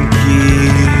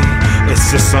manchi, e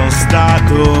se sono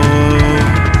stato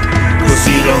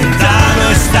così lontano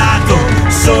è stato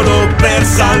solo per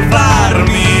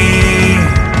salvarmi.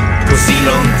 Così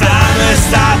lontano è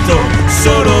stato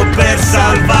solo per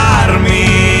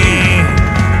salvarmi.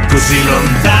 Così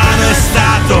lontano è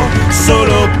stato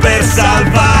solo per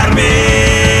salvarmi.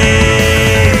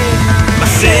 Ma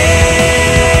se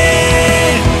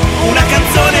una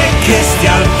canzone che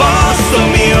stia al posto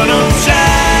mio non c'è,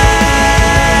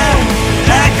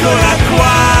 eccola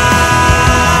qua,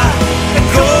 è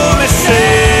come se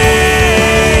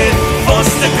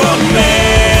foste con me.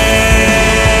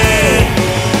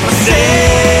 Ma se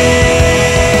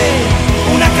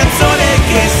una canzone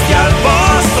che stia al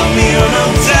posto mio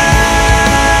non c'è,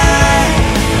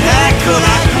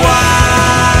 eccola qua,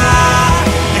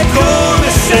 è come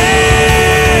se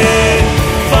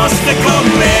foste con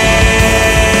me.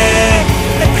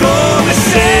 È come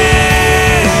se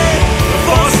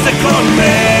foste con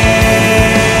me.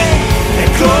 È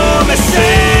come se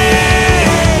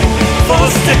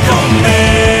foste con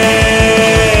me.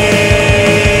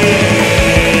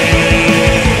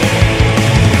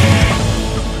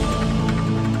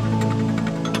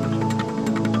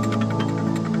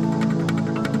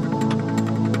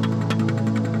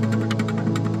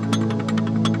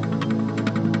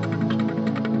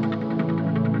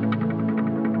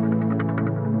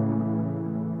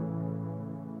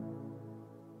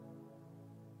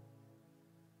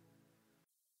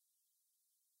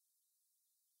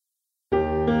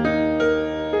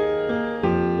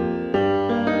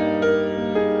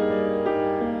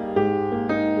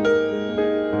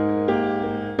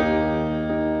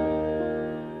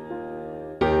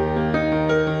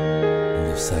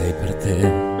 Lo sai per te,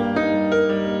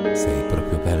 sei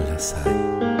proprio bella, sai,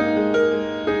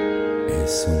 e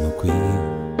sono qui.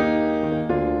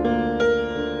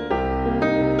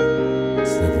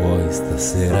 Se vuoi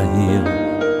stasera io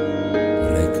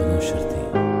vorrei conoscerti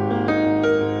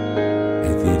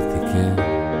e dirti che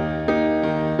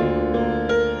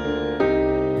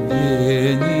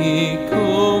vieni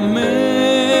con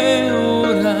me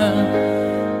ora,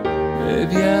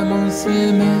 beviamo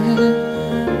insieme.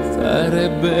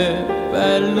 Sarebbe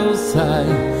bello, sai,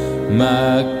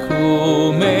 ma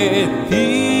come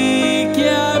ti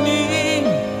chiami?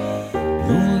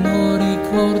 Non lo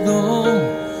ricordo,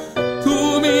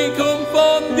 tu mi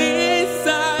confondi,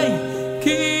 sai,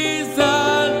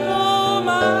 chissà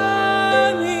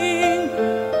domani.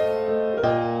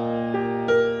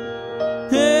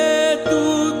 E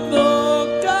tutto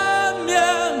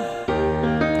cambia,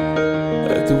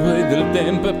 e tu vuoi del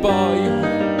tempo e poi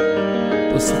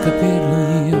posso capirlo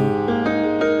io,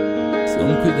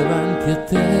 sono qui davanti a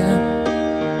te.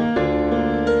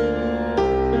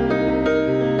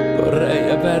 Vorrei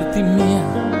averti mia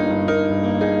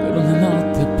per una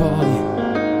notte e poi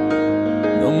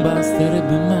non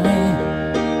basterebbe mai.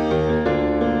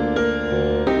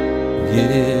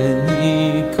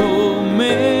 Vieni con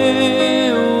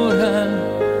me ora,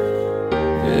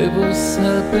 devo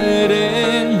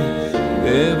sapere,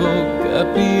 devo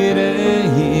capire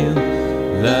io.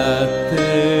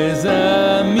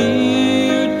 L'attesa mi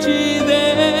uccide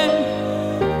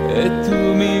e tu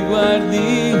mi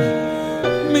guardi,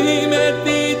 mi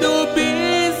metti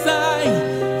dubbi, sai,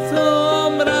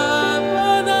 son bravo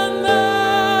ad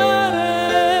andare.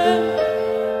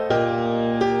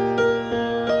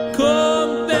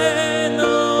 Con te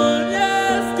non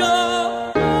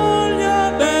riesco, voglio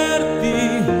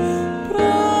averti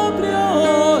proprio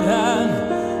ora,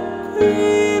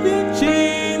 qui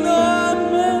vicino a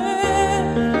me.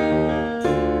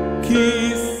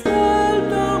 Chissà il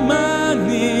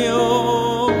domani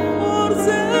o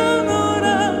forse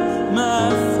un'ora, ma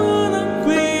sono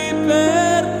qui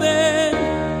per te.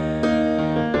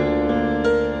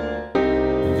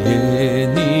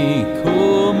 Vieni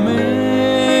con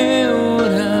me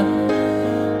ora,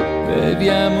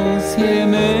 beviamo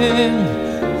insieme,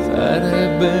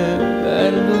 sarebbe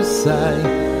bello, sai,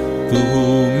 tu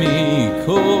mi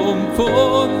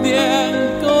confondi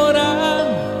ancora,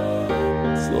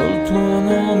 sol tuo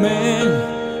nome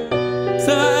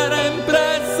sarà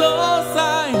impresso,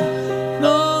 sai,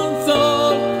 non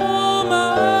so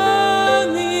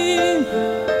domani,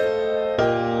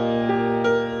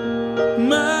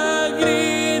 ma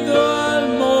grido al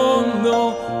mondo,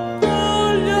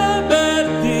 voglio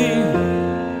averti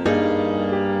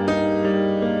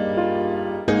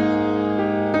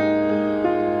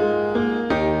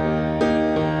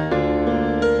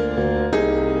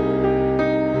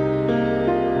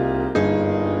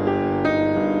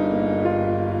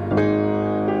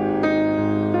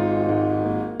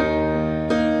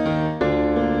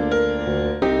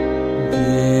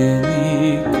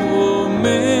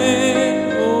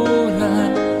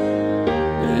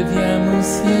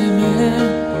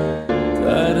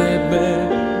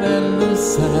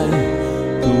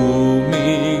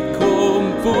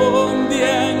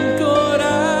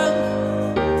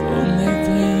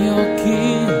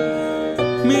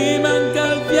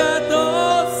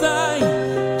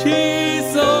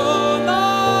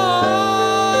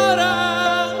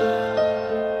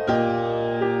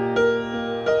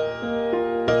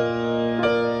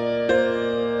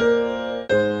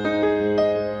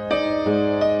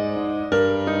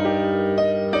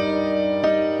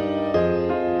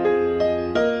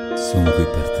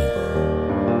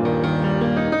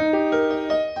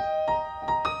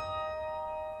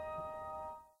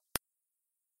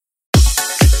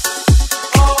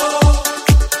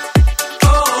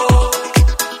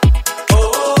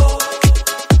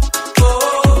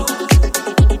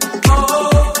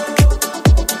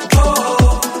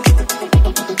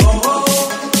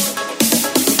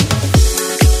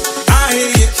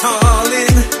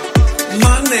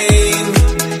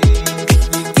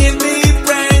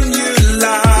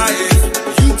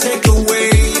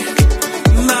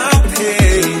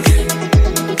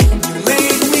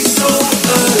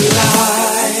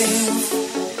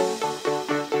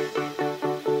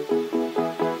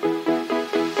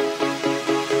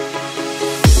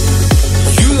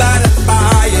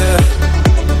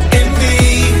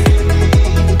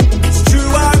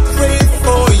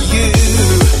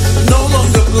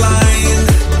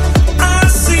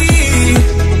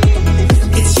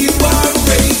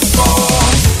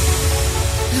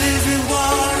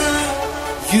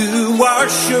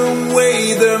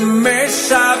away the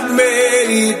mess I've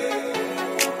made.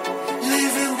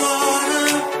 Living water,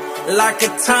 like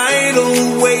a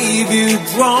tidal wave, you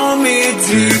draw me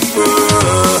deeper.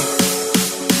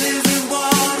 Living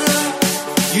water,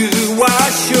 you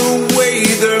wash away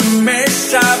the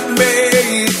mess I've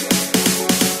made.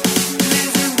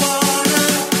 Living water,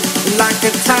 like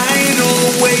a tidal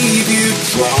wave, you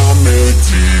draw me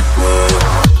deeper.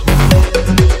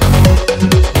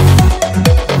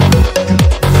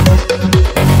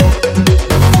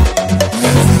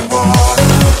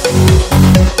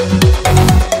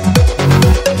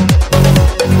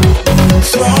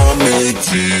 Draw me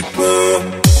deeper.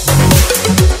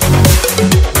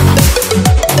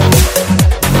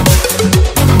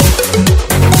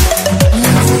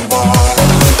 Living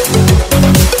water,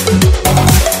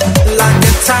 like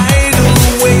a tidal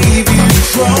wave, you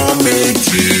draw me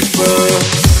deeper.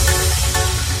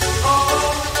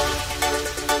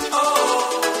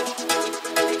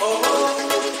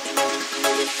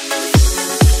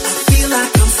 I feel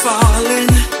like I'm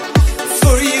falling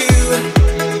for you.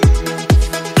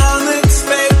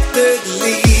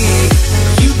 Unexpectedly,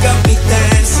 you got me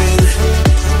dancing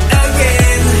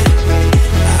again.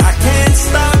 I can't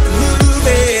stop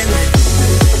moving.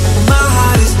 My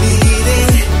heart is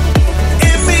beating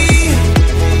in me.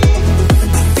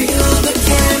 I feel the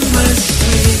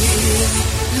chemistry.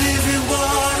 Living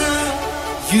water,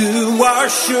 you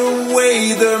wash away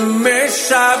the mess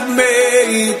I've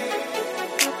made.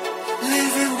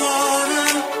 Living water,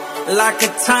 like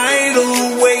a tidal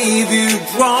wave, you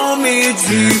draw me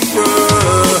deeper.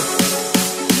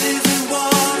 Living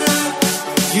water,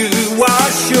 you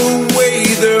wash away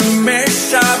the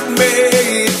mess I've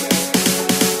made.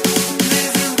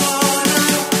 Living water,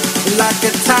 like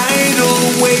a tidal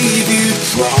wave, you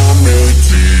draw me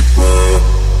deeper.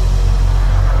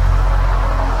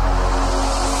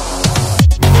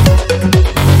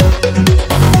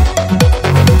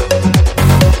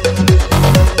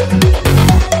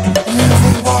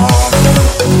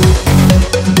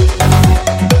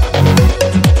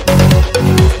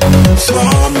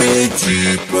 Draw me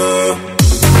deeper.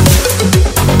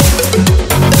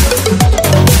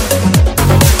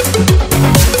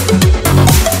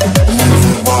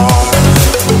 Living water,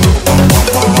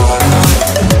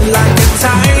 like a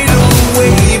tidal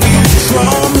wave, you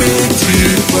draw me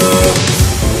deeper.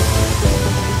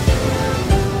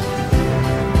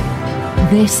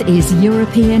 This is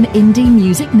European Indie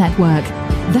Music Network,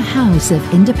 the house of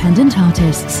independent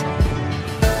artists.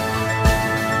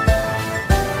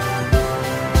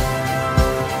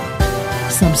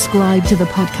 Subscribe to the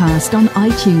podcast on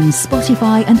iTunes,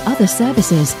 Spotify, and other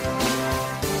services.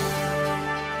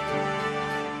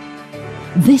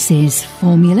 This is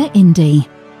Formula Indie.